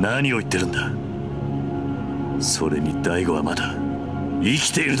何を言ってるんだ？それに大悟はまだ生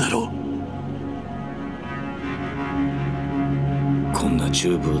きているだろう。チ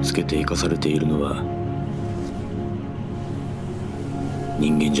ューブをつけて生かされているのは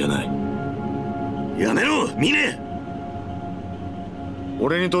人間じゃない。やめろミネ。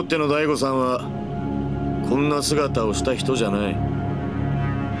俺にとっての大悟さんはこんな姿をした人じゃない。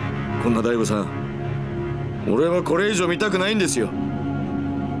こんな大悟さん、俺はこれ以上見たくないんですよ。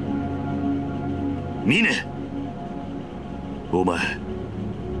ミネ、お前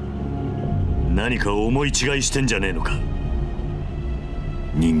何か思い違いしてんじゃねえのか。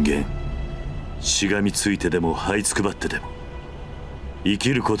人間しがみついてでも這いつくばってでも生き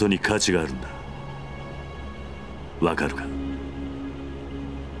ることに価値があるんだ。わかるか。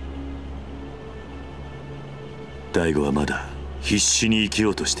大悟はまだ必死に生き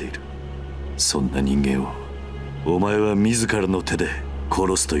ようとしている。そんな人間をお前は自らの手で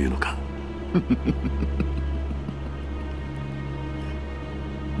殺すというのか。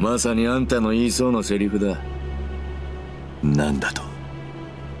まさにあんたの言いそうなセリフだ。なんだと。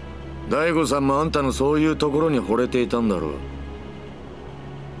大悟さんもあんたのそういうところに惚れていたんだろ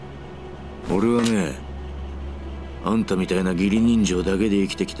う。俺はね、あんたみたいな義理人情だけで生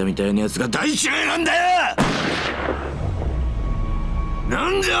きてきたみたいなやつが大嫌いなんだよ。な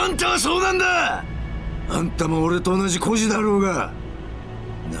んであんたはそうなんだ。あんたも俺と同じ孤児だろうが。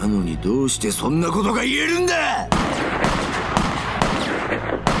なのにどうしてそんなことが言えるんだ。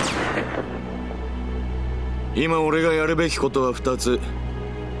今俺がやるべきことは2つ。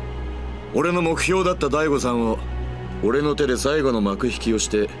俺の目標だった大悟さんを俺の手で最後の幕引きをし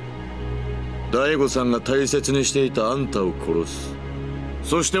て、大悟さんが大切にしていたあんたを殺す。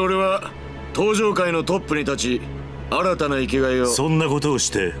そして俺は登場界のトップに立ち新たな生きがいを。そんなことをし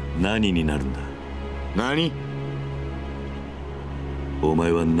て何になるんだ。何？お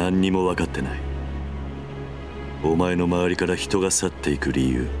前は何にも分かってない。お前の周りから人が去っていく理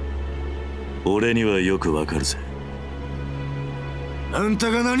由、俺にはよく分かるぜ。あん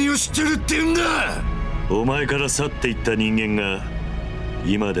たが何を知ってるって言うんだ。お前から去っていった人間が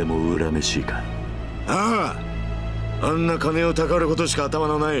今でも恨めしいか。ああ、あんな金をたかることしか頭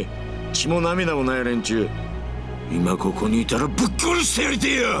のない血も涙もない連中、今ここにいたらぶっ殺してやりて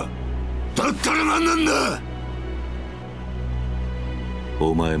えよ。だったら何なんだ。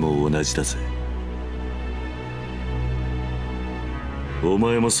お前も同じだぜ。お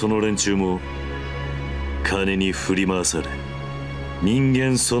前もその連中も金に振り回され人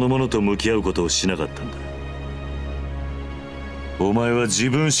間そのものと向き合うことをしなかったんだ。お前は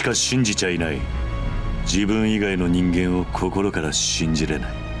自分しか信じちゃいない。自分以外の人間を心から信じれな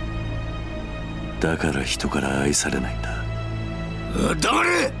い。だから人から愛されないんだ。黙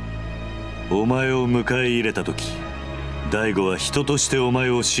れ。お前を迎え入れた時、大悟は人としてお前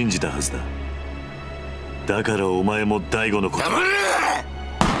を信じたはずだ。だからお前も大悟のこと。黙れ。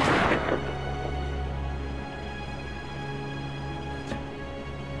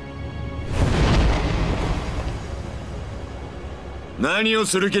何を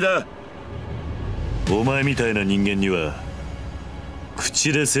する気だ。お前みたいな人間には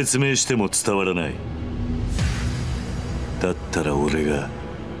口で説明しても伝わらない。だったら俺が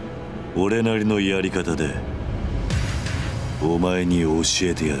俺なりのやり方でお前に教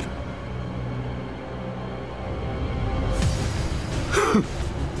えてやる。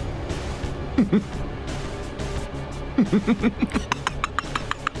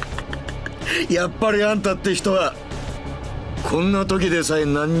やっぱりあんたって人はこんな時でさえ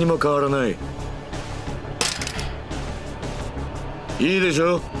何にも変わらない。いいでし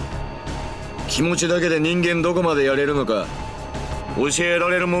ょ。気持ちだけで人間どこまでやれるのか教えら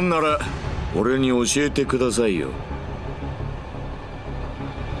れるもんなら俺に教えてくださいよ。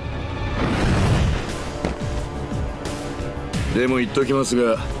でも言っときます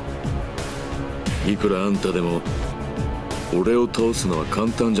が、いくらあんたでも俺を倒すのは簡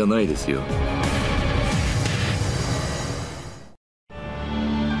単じゃないですよ。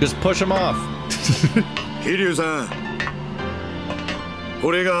Just push him off. 桐生さん、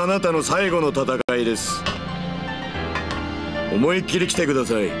これがあなたの最後の戦いです。思いっきり来てくだ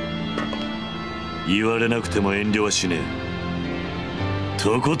さい。言われなくても遠慮はしねえ。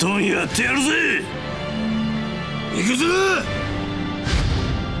とことんやってやるぜ。行くぞ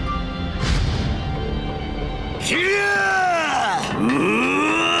桐生。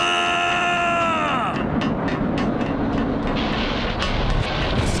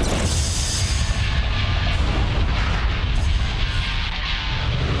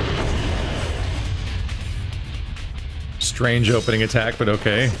Strange opening attack, but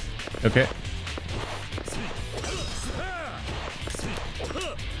okay. Okay.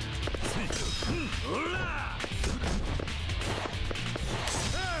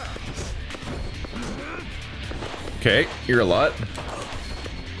 Okay, you're a lot.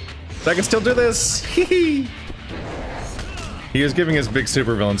 I can still do this! He was giving his big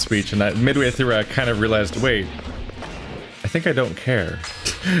supervillain speech, and midway through I kind of realized, wait, I think I don't care.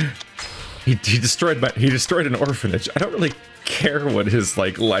 he destroyed an orphanage. I don't really care what his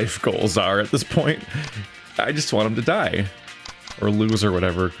like life goals are at this point. I just want him to die. Or lose or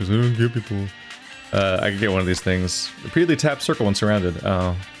whatever, because I don't get people. I can get one of these things. Repeatedly tap circle when surrounded.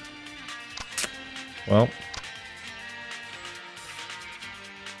 Oh. Well.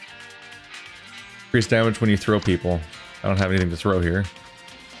 Increase damage when you throw people. I don't have anything to throw here.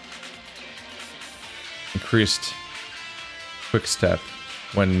 Increased quick step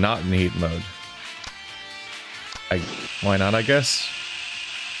when not in heat mode. Why not, I guess?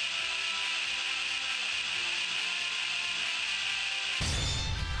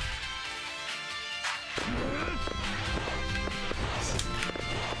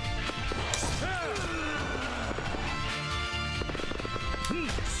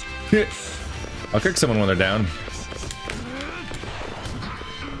 I'll kick someone when they're down.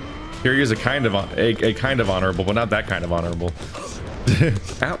 Kiryu's a kind of honorable, but not that kind of honorable.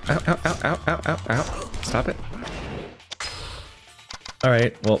 Ow, ow, ow, ow, ow, ow, ow, ow. Stop it.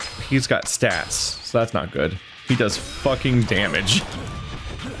 Alright, well, he's got stats, so that's not good. He does fucking damage.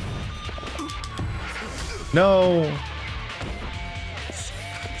 No!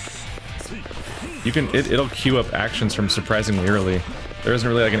 You can, it'll queue up actions from surprisingly early. There isn't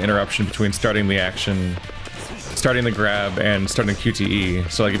really like an interruption between starting the action, starting the grab, and starting QTE.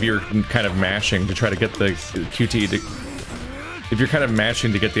 So like if you're kind of mashing to try to get the QTE to... If you're kind of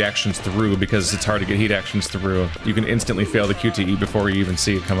mashing to get the actions through because it's hard to get heat actions through, you can instantly fail the QTE before you even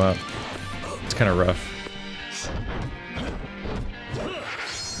see it come up. It's kind of rough.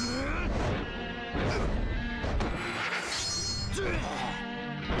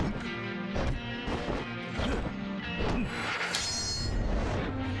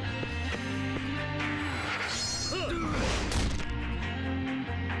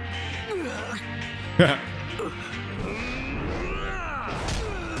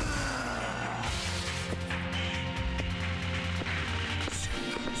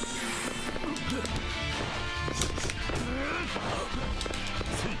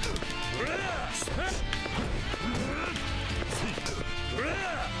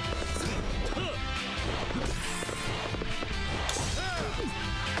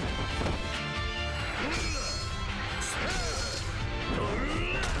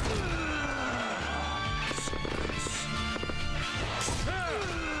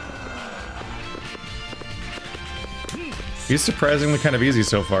 He's surprisingly kind of easy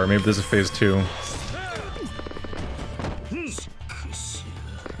so far. Maybe there's a phase 2.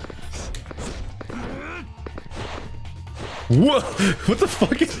 Whoa! What the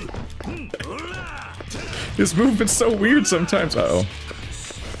fuck? His movement's so weird sometimes. Uh-oh.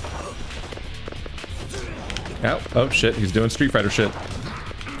 Ow. Oh, shit. He's doing Street Fighter shit.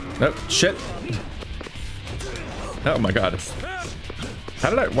 Nope. Shit. Oh my god.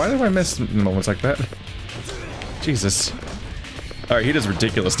 Why did I miss moments like that? Jesus. Alright, he does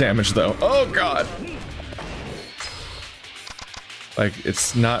ridiculous damage though. Oh god! Like,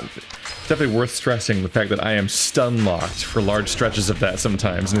 it's definitely worth stressing the fact that I am stun locked for large stretches of that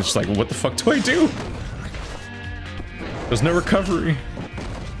sometimes, and it's just like, what the fuck do I do? There's no recovery.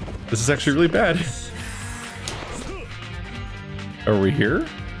 This is actually really bad. Are we here?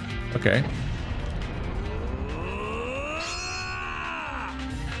 Okay.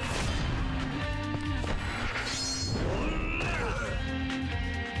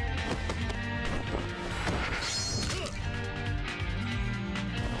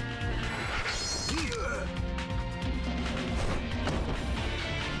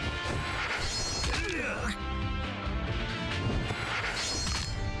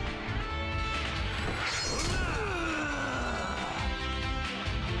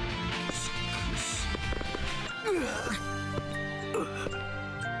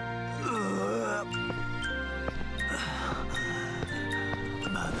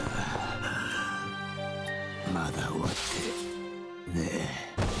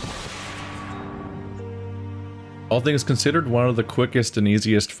 All things considered, one of the quickest and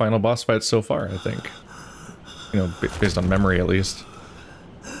easiest final boss fights so far, I think. You know, based on memory at least.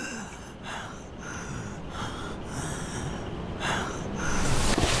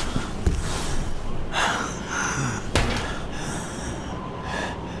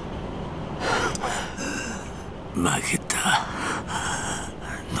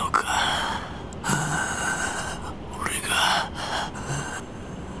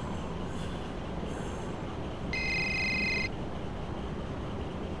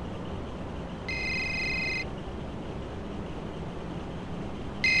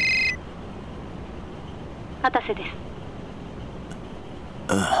 畑瀬です。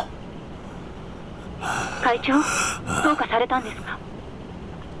会長、どうかされたんですか？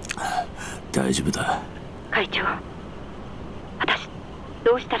大丈夫だ。会長、私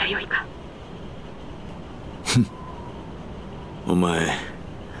どうしたらよいか。お前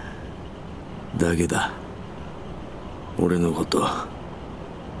だけだ。俺のこと。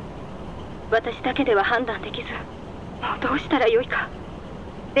私だけでは判断できず、もうどうしたらよいか。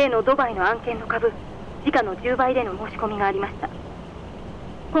例のドバイの案件の株、時価の10倍での申し込みがありました。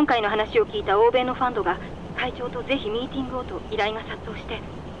今回の話を聞いた欧米のファンドが会長とぜひミーティングをと依頼が殺到して、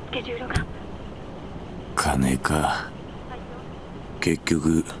スケジュールが。金か。結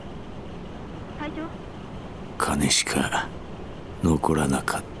局会長、金しか残らな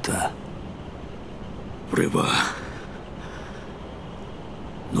かった。俺は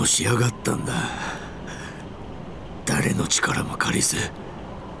のし上がったんだ。誰の力も借りず、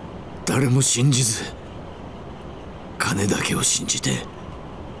誰も信じず、金だけを信じて。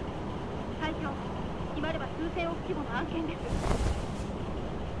会長、決まれば数千億規模の案件です。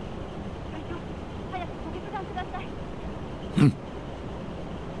会長、早くご決断ください。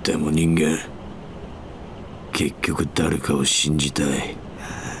でも人間、結局誰かを信じたい。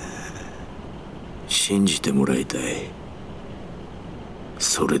信じてもらいたい。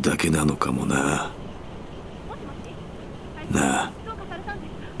それだけなのかもな。なあ、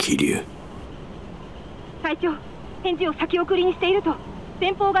桐生。会長、返事を先送りにしていると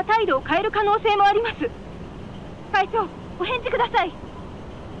先方が態度を変える可能性もあります。会長、お返事ください。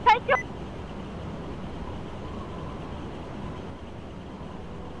会長。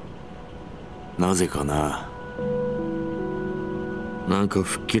なぜかな。なんか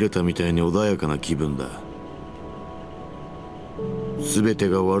吹っ切れたみたいに穏やかな気分だ。全て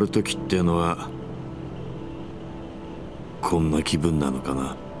が終わる時っていうのはこんな気分なのか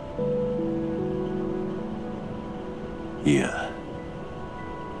な。いや、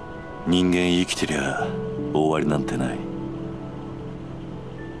人間生きてりゃ終わりなんてない。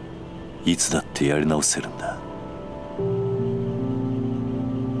いつだってやり直せるんだ。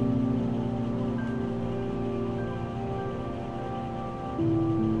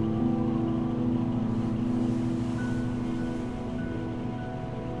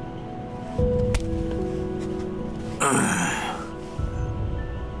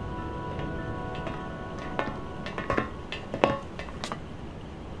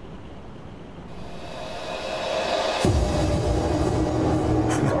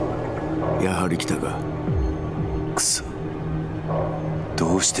やはり来たか。くそ、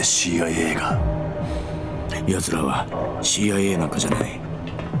どうして CIA が。奴らは CIA なんかじゃない。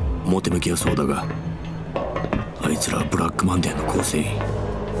表向きはそうだが、あいつらはブラックマンデーの構成員。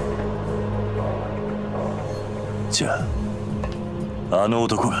じゃあ、あの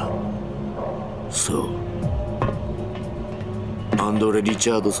男が。そう、アンドレ・リ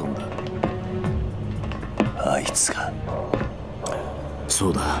チャードソンだ。あいつが。そ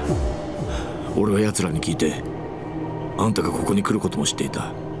うだ、俺は奴らに聞いて、あんたがここに来ることも知ってい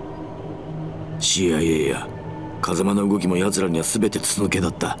た。 CIA や風間の動きも奴らには全て筒抜けだ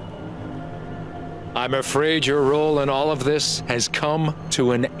った。 I'm afraid your role in all of this has come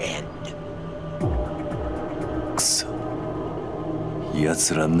to an end. くそ、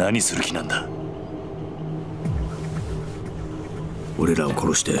奴ら何する気なんだ。俺らを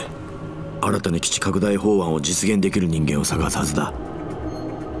殺して新たに基地拡大法案を実現できる人間を探すはずだ。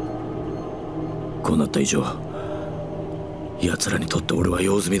こうなった以上、奴らにとって俺は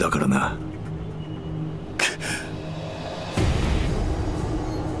用済みだからな。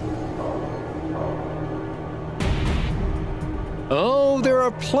Oh, there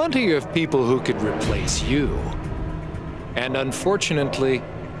are plenty of people who could replace you. And unfortunately,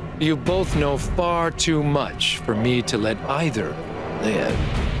 you both know far too much for me to let either live.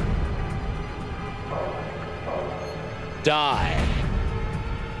 Die.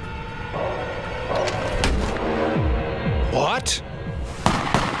 What?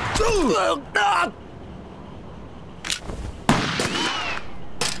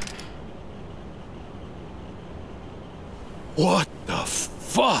 What the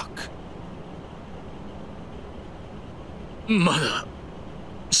fuck? まだ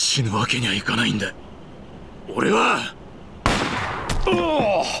死ぬわけにはいかないんだ。俺は。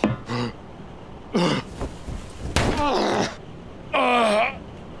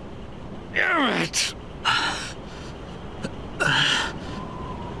Damn it!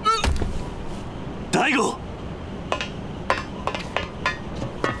 大吾、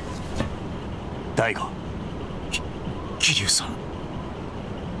大吾、桐生さん。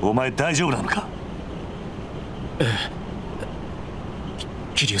お前大丈夫なのか。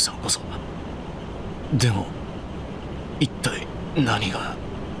桐生さんこそでも一体何が。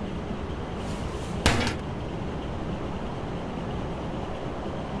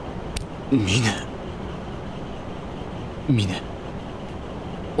峰、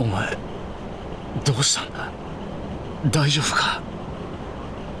お前どうしたんだ。大丈夫か。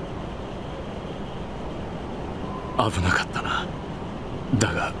危なかったな。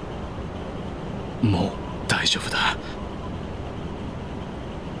だがもう大丈夫だ。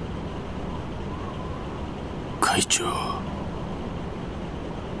会長。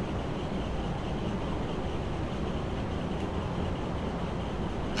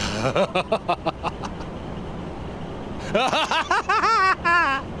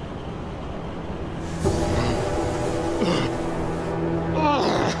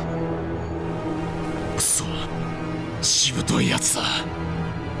くそ、しぶといやつだ。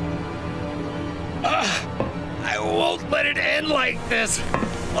I won't let it end like this.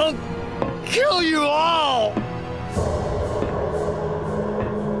 I'll kill you all.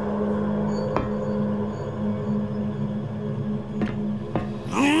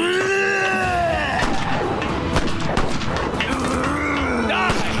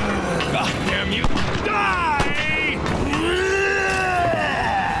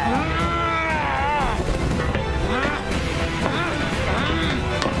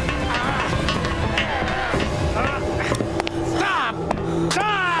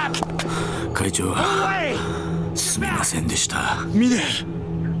会長、すみませんでした。ミネ、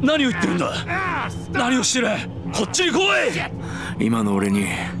何を言ってるんだ。何をしてる。こっちに来い。今の俺に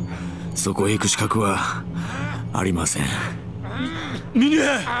そこへ行く資格はありません。ミネ、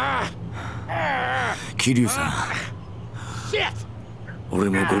桐生さん、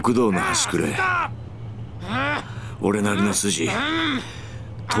俺も極道の端くれ俺なりの筋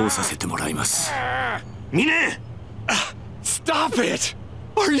通させてもらいます。ミネ、Stop it!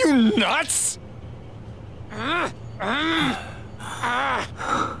 Are you nuts?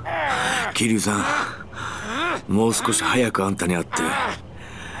 桐生さん、もう少し早くあんたに会って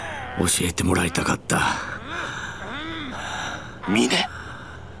教えてもらいたかった。ミネ、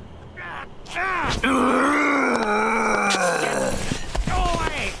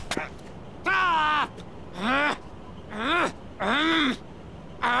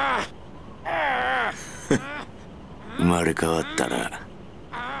生まれ変わったら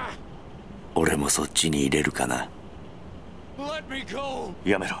俺もそっちに入れるかな。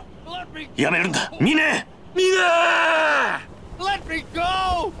やめろ、やめるんだ。ミネ、ミネ、Let me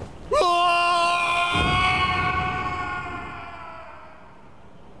go!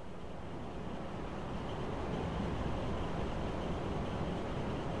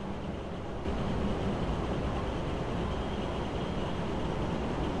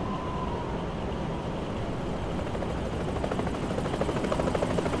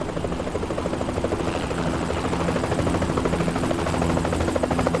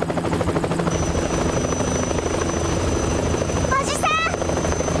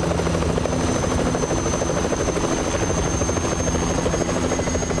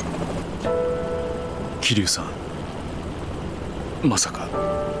 桐生さん、まさか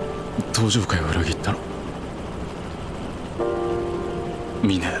登場会を裏切ったの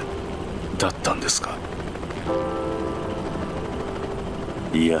ミネだったんですか。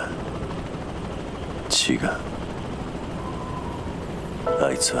いや違う。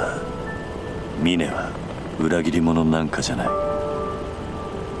あいつは、ミネは裏切り者なんかじゃない。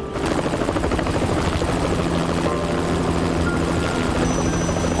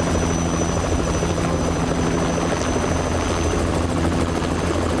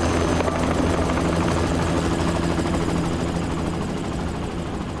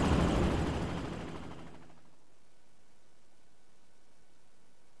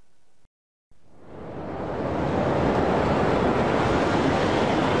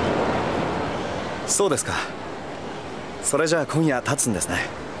そうですか。それじゃあ今夜立つんですね。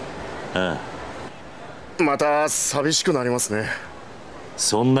ああ、また寂しくなりますね。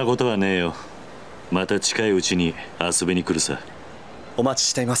そんなことはねえよ。また近いうちに遊びに来るさ。お待ち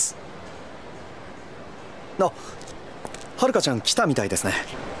しています。あ、はるかちゃん来たみたいですね。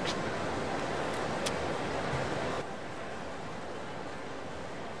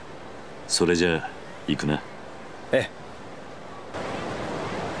それじゃあ行くな。ええ。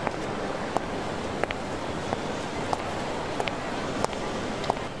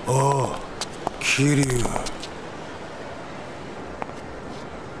ああ、桐生。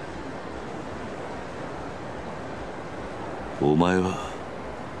お前は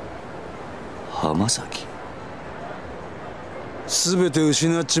浜崎。全て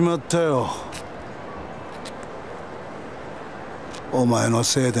失っちまったよ。お前の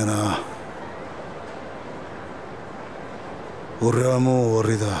せいでな。俺はもう終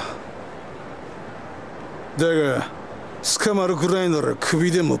わりだ。だが捕まるくらいなら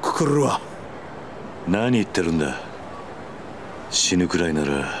首でもくくるわ。何言ってるんだ。死ぬくらいな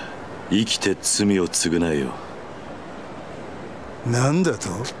ら生きて罪を償えよ。なんだと？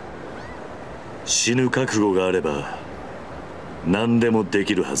死ぬ覚悟があれば何でもで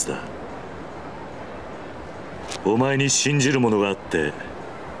きるはずだ。お前に信じるものがあって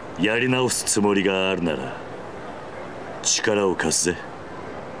やり直すつもりがあるなら力を貸すぜ。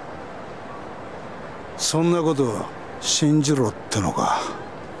そんなことを信じろってのか。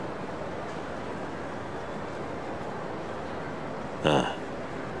ああ。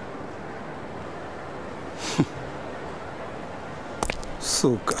そ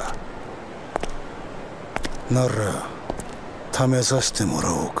うか。なら試させても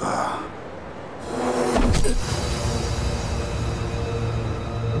らおうか。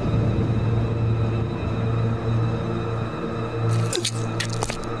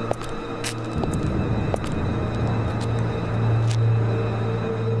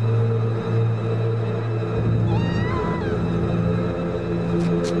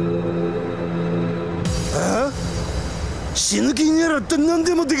死ぬ気にならって何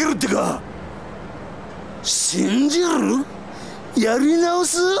でもできるってか。信じる？やり直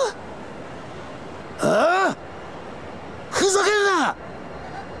す？ああ？ふざけんな！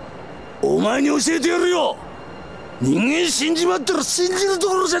お前に教えてやるよ。人間死んじまったら信じると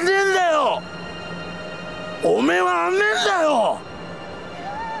ころじゃねえんだよ。おめえはあんねえんだよ。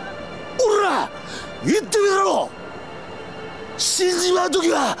おら言ってみろ。死んじまう時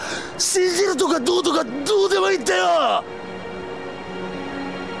は信じるとかどうとかどうでもいいんだよ。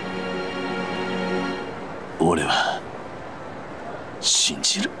俺は信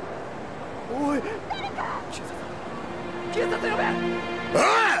じる。おい、警察呼べ。おい、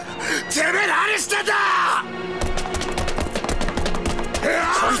てめえ何してんだ。こ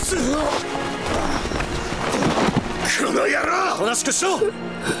いつ、この野郎、おとなしくしろ。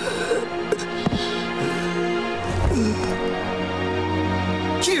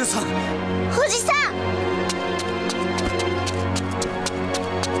キリュウさん、おじさん、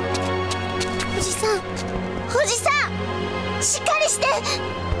おじさん、おじさん、しっかりして。お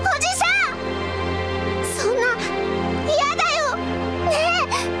じさん、そんな嫌だよね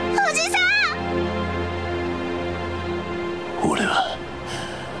え、おじさん。俺は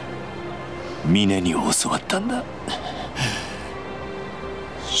峰に教わったんだ。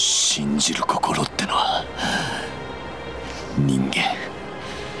信じる心ってのは人間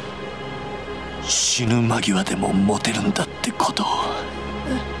死ぬ間際でも持てるんだってことを。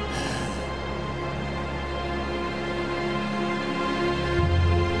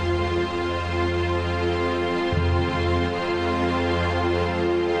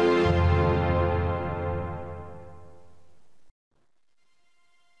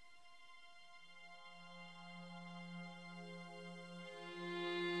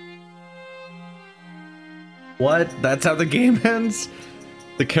What? That's how the game ends?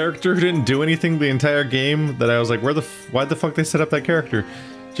 The character who didn't do anything the entire game that I was like, why'd the fuck they set up that character?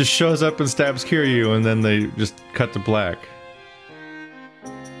 Just shows up and stabs Kiryu and then they just cut to black.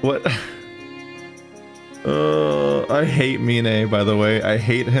 What? I hate Mine, by the way. I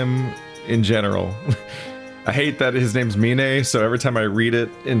hate him in general. I hate that his name's Mine, so every time I read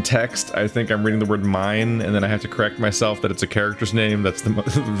it in text, I think I'm reading the word mine, and then I have to correct myself that it's a character's name that's the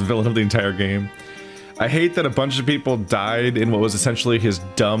villain of the entire game. I hate that a bunch of people died in what was essentially his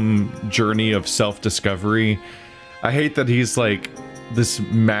dumb journey of self-discovery. I hate that he's like this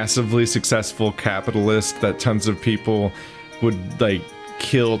massively successful capitalist that tons of people would like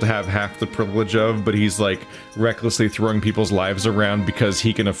kill to have half the privilege of, but he's like recklessly throwing people's lives around because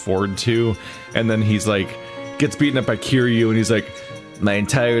he can afford to, and then he's like gets beaten up by Kiryu and he's like, my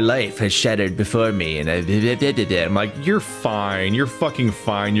entire life has shattered before me, and I'm like, you're fine, you're fucking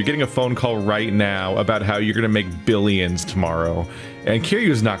fine. You're getting a phone call right now about how you're gonna make billions tomorrow, and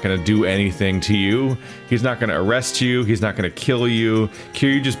Kiryu's not gonna do anything to you. He's not gonna arrest you, he's not gonna kill you.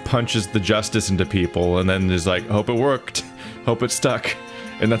 Kiryu just punches the justice into people and then is like, hope it worked, hope it stuck,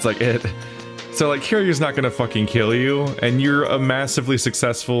 and that's like it. So like, Kiryu's not gonna fucking kill you, and you're a massively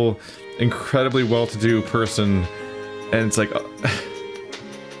successful, incredibly well-to-do person, and it's like,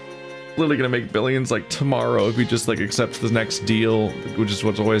 literally gonna make billions like tomorrow if he just like accepts the next deal, which is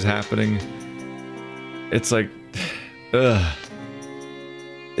what's always happening. It's like, ugh.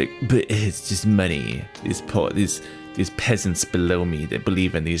 But it's just money. These peasants below me that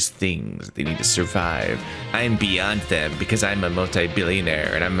believe in these things, they need to survive. I'm beyond them because I'm a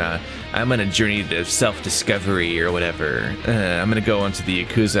multi-billionaire and I'm on a journey to self-discovery or whatever. I'm gonna go onto the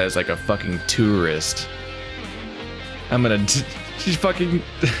Yakuza as like a fucking tourist. I'm gonna she's fucking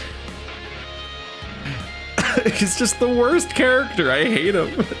he's just the worst character. I hate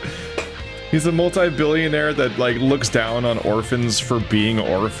him. He's a multi-billionaire that like looks down on orphans for being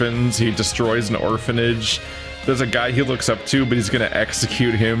orphans. He destroys an orphanage. There's a guy he looks up to, but he's gonna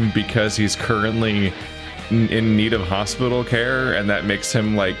execute him because he's currently in need of hospital care, and that makes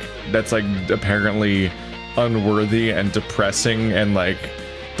him like, that's like apparently unworthy and depressing and like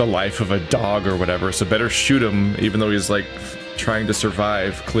the life of a dog or whatever. So better shoot him, even though he's like trying to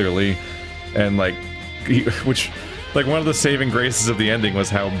survive clearly. And like, which like one of the saving graces of the ending was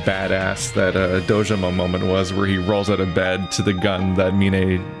how badass that Dojima moment was, where he rolls out of bed to the gun that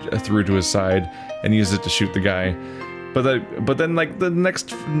Mine threw to his side and used it to shoot the guy. But then like the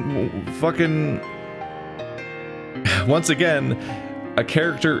next fucking, once again, a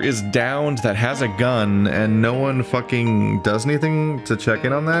character is downed that has a gun and no one fucking does anything to check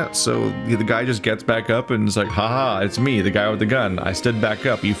in on that. So the guy just gets back up and is like, haha, it's me, the guy with the gun. I stood back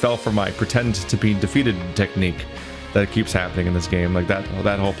up. You fell for my pretend to be defeated technique. That keeps happening in this game. Like that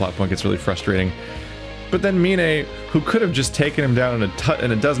whole plot point gets really frustrating. But then Mine, who could have just taken him down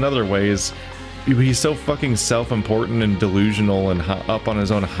in a dozen other ways, he's so fucking self-important and delusional and up on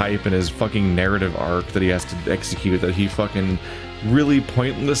his own hype and his fucking narrative arc that he has to execute, that he fucking really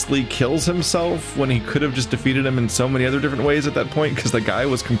pointlessly kills himself when he could have just defeated him in so many other different ways at that point, because the guy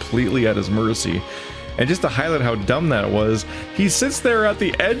was completely at his mercy. And just to highlight how dumb that was, he sits there at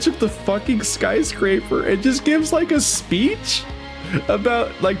the edge of the fucking skyscraper and just gives like a speech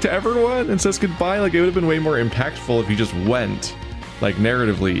about, like, to everyone and says goodbye. Like, it would have been way more impactful if he just went, like,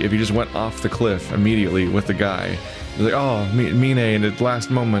 narratively, if he just went off the cliff immediately with the guy. Like, oh, Mine, in the last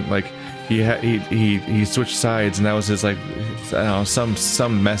moment, like, he switched sides, and that was his, like, I don't know,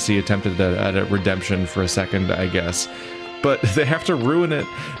 some messy attempt at a redemption for a second, I guess. But they have to ruin it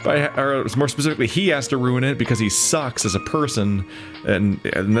by, or more specifically, he has to ruin it because he sucks as a person, and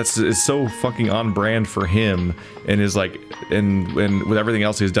that's is so fucking on brand for him, and is like, and with everything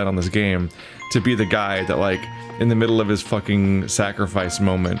else he's done on this game, to be the guy that, like, in the middle of his fucking sacrifice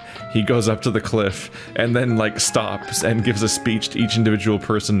moment, he goes up to the cliff and then, like, stops and gives a speech to each individual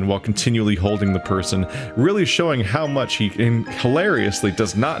person while continually holding the person, really showing how much he hilariously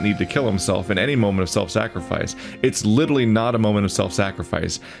does not need to kill himself in any moment of self-sacrifice. It's literally not a moment of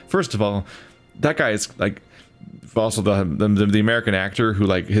self-sacrifice. First of all, that guy is, like, also the American actor who,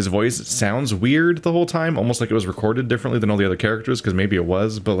 like, his voice sounds weird the whole time, almost like it was recorded differently than all the other characters, because maybe it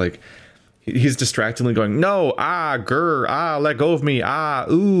was, but, like, he's distractingly going, no, ah, grr, ah, let go of me, ah,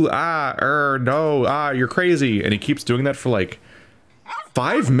 ooh, ah, no, ah, you're crazy. And he keeps doing that for like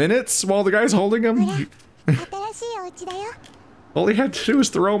 5 minutes while the guy's holding him. All he had to do was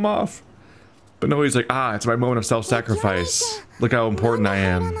throw him off. But no, he's like, ah, it's my moment of self-sacrifice. Look how important I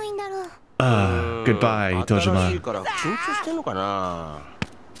am. Goodbye, Dojima.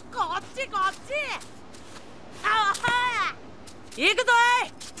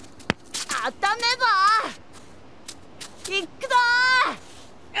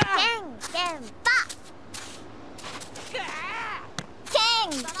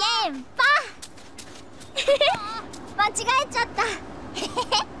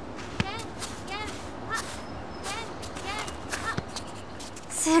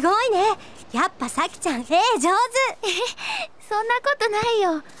すごいね。やっぱさきちゃん、上手。そんなことない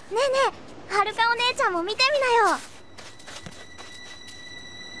よ。ねえねえ、はるかお姉ちゃんも見てみなよ。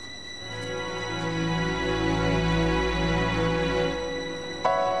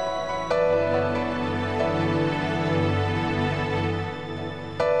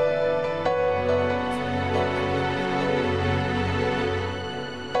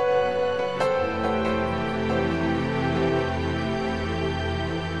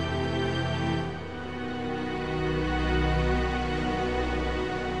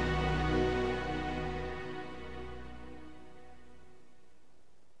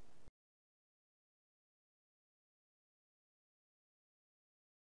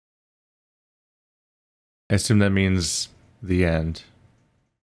I assume that means the end.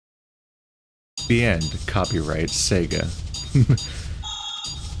 The end. Copyright Sega.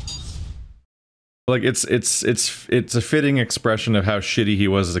 Like it's a fitting expression of how shitty he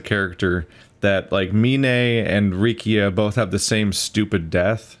was as a character, that like Mine and Rikia both have the same stupid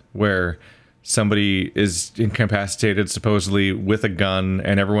death where somebody is incapacitated supposedly with a gun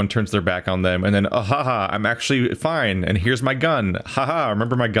and everyone turns their back on them, and then haha, I'm actually fine and here's my gun, haha,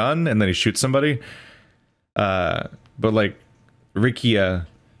 remember my gun, and then he shoots somebody. But like Rikia,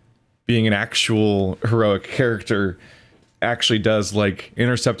 being an actual heroic character, actually does like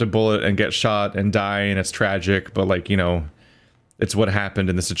intercept a bullet and get shot and die, and it's tragic, but like, you know, it's what happened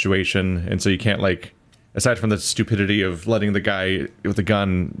in the situation, and so you can't like aside from the stupidity of letting the guy with the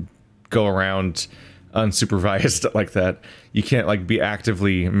gun go around unsupervised like that, you can't like be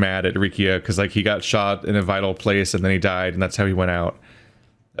actively mad at Rikia because like he got shot in a vital place and then he died and that's how he went out.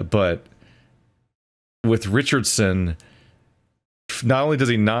 But with Richardson, not only does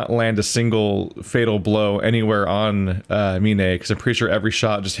he not land a single fatal blow anywhere on Mine, because I'm pretty sure every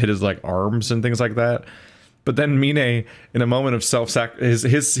shot just hit his like arms and things like that, but then Mine, in a moment of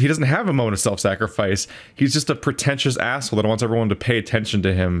he doesn't have a moment of self-sacrifice. He's just a pretentious asshole that wants everyone to pay attention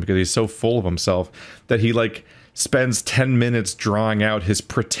to him because he's so full of himself that he like spends 10 minutes drawing out his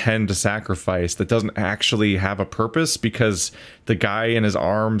pretend sacrifice that doesn't actually have a purpose because the guy in his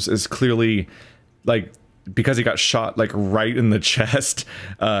arms is clearly like, because he got shot like right in the chest,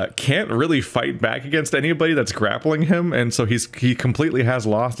 can't really fight back against anybody that's grappling him, and so he completely has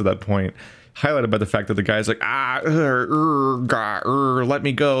lost at that point. Highlighted by the fact that the guy's like, let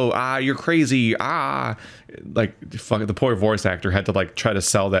me go, you're crazy, like fuck, the poor voice actor had to like try to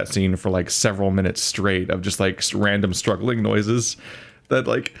sell that scene for like several minutes straight of just like random struggling noises that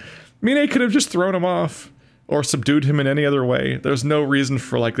like Mine could have just thrown him off or subdued him in any other way. There's no reason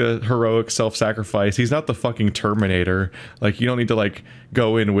for like a heroic self-sacrifice. He's not the fucking Terminator. Like you don't need to like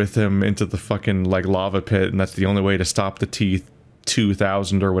go in with him into the fucking like lava pit and that's the only way to stop the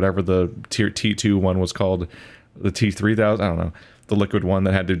T-2000 or whatever the tier T2 one was called, the T-3000, I don't know, the liquid one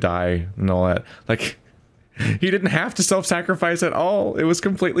that had to die and all that. Like he didn't have to self-sacrifice at all. It was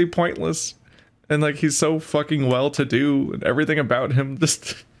completely pointless. And like he's so fucking well-to-do and everything about him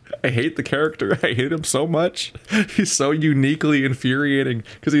just, I hate the character. I hate him so much. He's so uniquely infuriating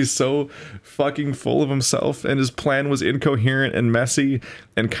because he's so fucking full of himself and his plan was incoherent and messy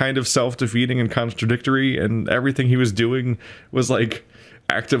and kind of self-defeating and contradictory, and everything he was doing was like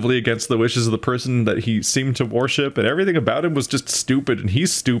actively against the wishes of the person that he seemed to worship, and everything about him was just stupid, and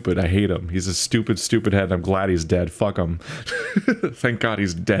he's stupid. I hate him. He's a stupid head, and I'm glad he's dead. Fuck him. Thank God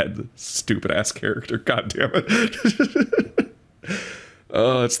he's dead. Stupid ass character. God damn it.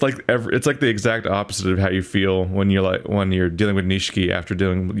 It's like the exact opposite of how you feel when you're dealing with Nishiki after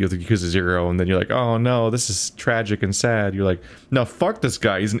dealing with Yakuza 0, and then you're like, oh no, this is tragic and sad. You're like, no, fuck this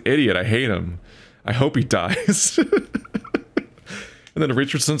guy. He's an idiot. I hate him. I hope he dies. And then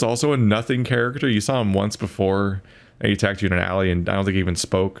Richardson's also a nothing character. You saw him once before, and he attacked you in an alley, and I don't think he even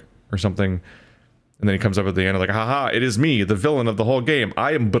spoke or something. And then he comes up at the end like, haha, it is me, the villain of the whole game.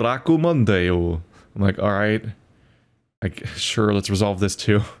 I am Braku Mondeo. I'm like, alright. Like, sure, let's resolve this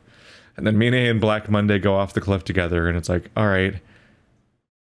too. And then Mine and Black Monday go off the cliff together, and it's like, alright,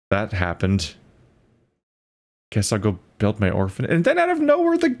 that happened. Guess I'll go build my orphanage. And then out of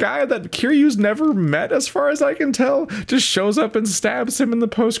nowhere, the guy that Kiryu's never met, as far as I can tell, just shows up and stabs him in the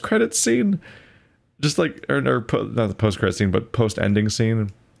post-credit scene. Just like, or not the post-credit scene, but post-ending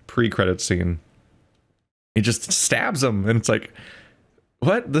scene, pre-credit scene. He just stabs him, and it's like,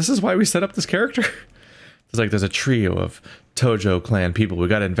 what? This is why we set up this character? It's like there's a trio of Tojo clan people we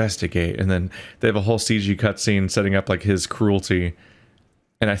gotta investigate, and then they have a whole CG cutscene setting up like his cruelty.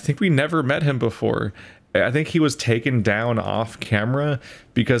 And I think we never met him before. I think he was taken down off camera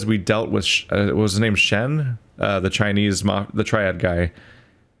because we dealt with what was his name, Shen, the Chinese the triad guy.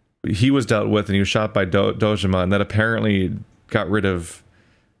 He was dealt with, and he was shot by Dojima, and that apparently got rid of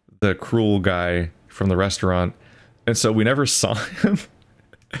the cruel guy from the restaurant, and so we never saw him.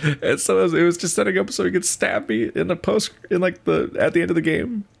 And so it was just setting up so he could stab me in the at the end of the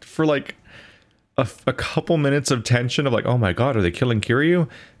game for like a couple minutes of tension of like, oh my god, are they killing Kiryu?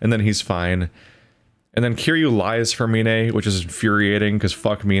 And then he's fine. And then Kiryu lies for Mine, which is infuriating because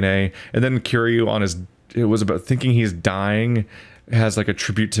fuck Mine. And then Kiryu it was about thinking he's dying, has like a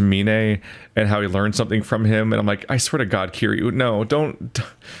tribute to Mine and how he learned something from him. And I'm like, I swear to God, Kiryu, no, don't.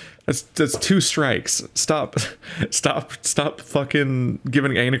 That's 2 strikes. Stop fucking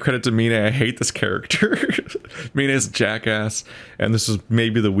giving any credit to Mine. I hate this character. Mine is a jackass, and this is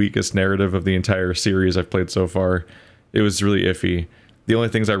maybe the weakest narrative of the entire series I've played so far. It was really iffy. The only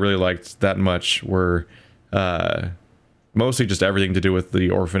things I really liked that much were mostly just everything to do with the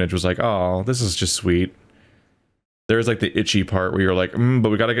orphanage was like, oh, this is just sweet. There's like the itchy part where you're like, but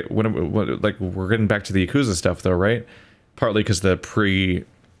we gotta get, like, we're getting back to the Yakuza stuff though, right? Partly because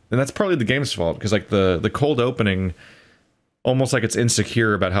and that's partly the game's fault, because like the cold opening, almost like it's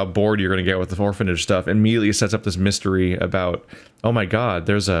insecure about how bored you're gonna get with the orphanage stuff, immediately sets up this mystery about, oh my god,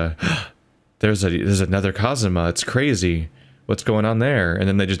 there's another Kazuma, it's crazy, what's going on there? And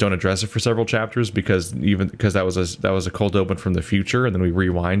then they just don't address it for several chapters because that was a cold open from the future, and then we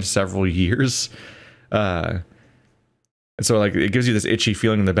rewind several years. And so like it gives you this itchy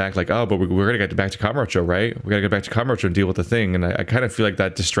feeling in the back, like, oh, but we're gonna get back to Kamurocho, right? We gotta get back to Kamurocho and deal with the thing. And I kind of feel like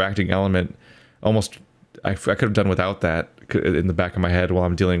that distracting element almost I could have done without that in the back of my head while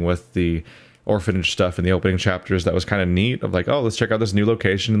I'm dealing with the orphanage stuff in the opening chapters. That was kind of neat, of like, oh, let's check out this new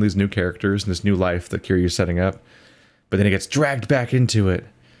location and these new characters and this new life that Kiryu's setting up. But then he gets dragged back into it.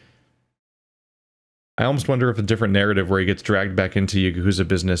 I almost wonder if a different narrative where he gets dragged back into Yakuza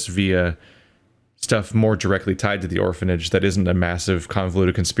business via stuff more directly tied to the orphanage that isn't a massive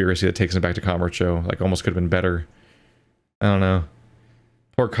convoluted conspiracy that takes him back to Kamurocho, like, almost could have been better. I don't know.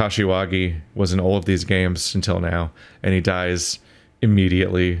 Poor Kashiwagi was in all of these games until now, and he dies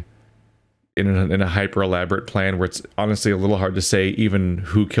immediately in a hyper elaborate plan where it's honestly a little hard to say even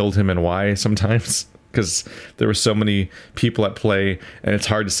who killed him and why sometimes, because there were so many people at play, and it's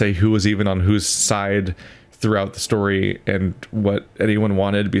hard to say who was even on whose side throughout the story and what anyone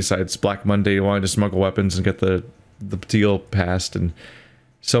wanted besides Black Monday wanted to smuggle weapons and get the deal passed, and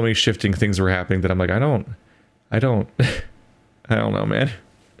so many shifting things were happening that I'm like, I don't know, man.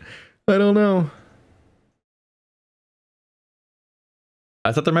 I don't know.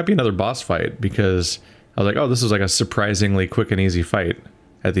 I thought there might be another boss fight because I was like, oh, this was like a surprisingly quick and easy fight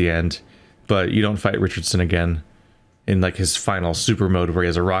at the end. But you don't fight Richardson again in like his final super mode where he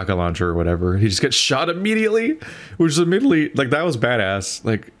has a rocket launcher or whatever. He just gets shot immediately, which is immediately, like, that was badass.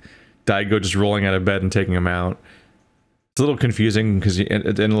 Like, Daigo just rolling out of bed and taking him out. It's a little confusing because and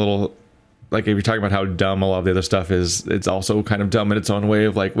a little, like, if you're talking about how dumb a lot of the other stuff is, it's also kind of dumb in its own way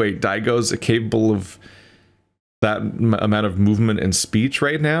of like, wait, Daigo's capable of that amount of movement and speech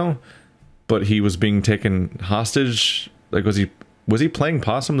right now, but he was being taken hostage. Like, was he playing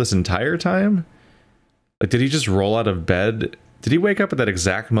possum this entire time? Like, did he just roll out of bed? Did he wake up at that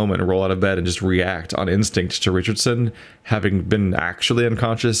exact moment and roll out of bed and just react on instinct to Richardson having been actually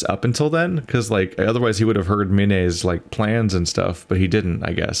unconscious up until then? Because, like, otherwise he would have heard Mine's, like, plans and stuff, but he didn't,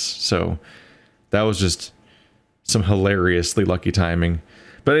 I guess. So that was just some hilariously lucky timing.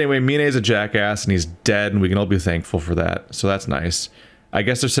 But anyway, Mine's a jackass and he's dead, and we can all be thankful for that. So that's nice. I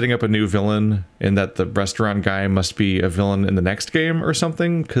guess they're setting up a new villain in that the restaurant guy must be a villain in the next game or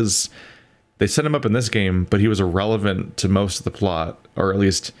something, because they set him up in this game, but he was irrelevant to most of the plot, or at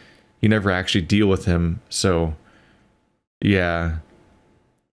least you never actually deal with him. So yeah,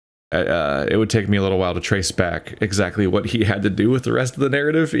 it would take me a little while to trace back exactly what he had to do with the rest of the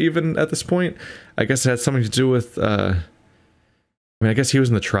narrative, even at this point. I guess it had something to do with, I mean, I guess he was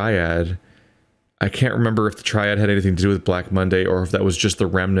in the Triad. I can't remember if the Triad had anything to do with Black Monday or if that was just the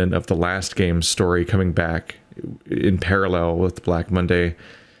remnant of the last game's story coming back in parallel with Black Monday.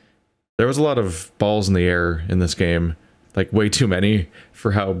 There was a lot of balls in the air in this game, like way too many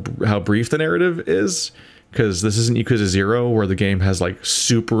for how brief the narrative is, because this isn't Yakuza 0 where the game has like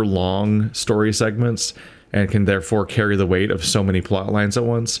super long story segments and can therefore carry the weight of so many plot lines at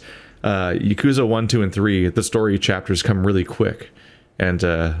once. Yakuza 1, 2, and 3, the story chapters come really quick. And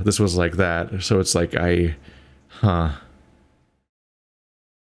this was like that, so it's like,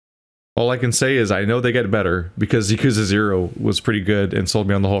 All I can say is I know they get better, because Yakuza 0 was pretty good and sold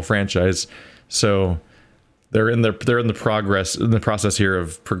me on the whole franchise. So they're in the process here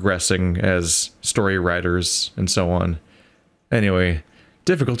of progressing as story writers and so on. Anyway,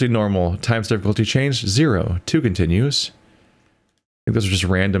 difficulty normal, times difficulty changed 0, 2 continues. I think those are just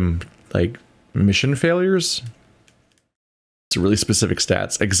random, like, mission failures. It's really specific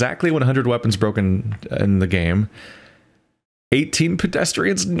stats. Exactly 100 weapons broken in the game. 18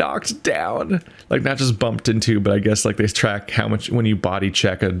 pedestrians knocked down. Like, not just bumped into, but I guess like they track how much when you body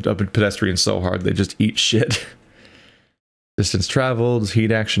check a pedestrian so hard they just eat shit. Distance traveled,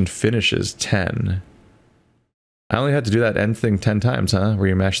 heat action finishes 10. I only had to do that end thing 10 times, huh? Where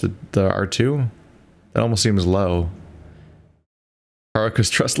you mash the R2? That almost seems low. Haruka's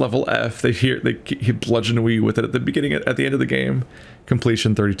trust level F. They bludgeon you with it at the beginning, at the end of the game.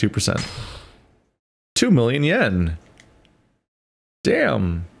 Completion 32%. 2 million yen.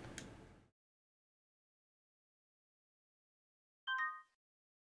 Damn.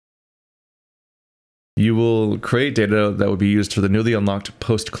 You will create data that will be used for the newly unlocked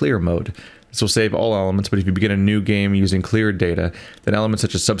post-clear mode. This will save all elements, but if you begin a new game using cleared data, then elements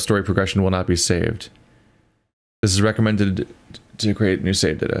such as sub-story progression will not be saved. This is recommended to create new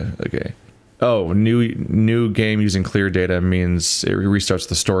save data. Okay. Oh, new game using clear data means it restarts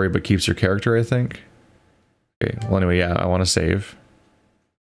the story but keeps your character, I think. Okay, well anyway, yeah, I want to save.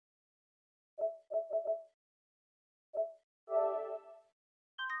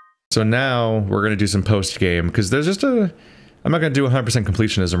 So now we're going to do some post-game, because there's just a... I'm not going to do 100%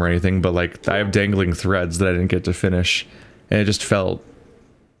 completionism or anything, but like, I have dangling threads that I didn't get to finish, and it just felt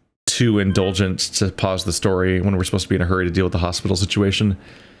too indulgent to pause the story when we're supposed to be in a hurry to deal with the hospital situation.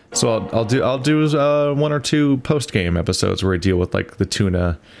 So I'll do 1 or 2 post-game episodes where I deal with like the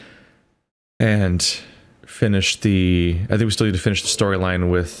tuna and finish the... I think we still need to finish the storyline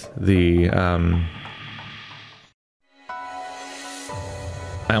with the...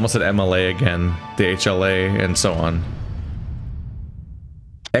 I almost said MLA again. The HLA and so on.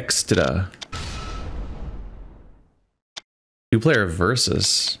 Extra. 2-player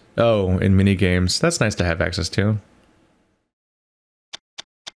versus. Oh, in mini games. That's nice to have access to.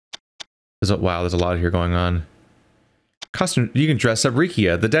 Wow, there's a lot here going on. Costume, you can dress up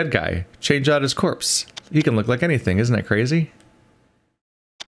Rikia, the dead guy. Change out his corpse. He can look like anything, isn't that crazy?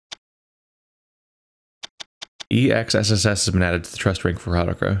 EXSSS has been added to the trust rank for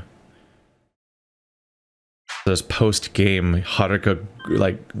Haruka. There's post-game Haruka,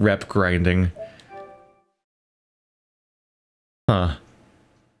 like, rep grinding. Huh.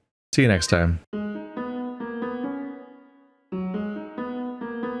 See you next time.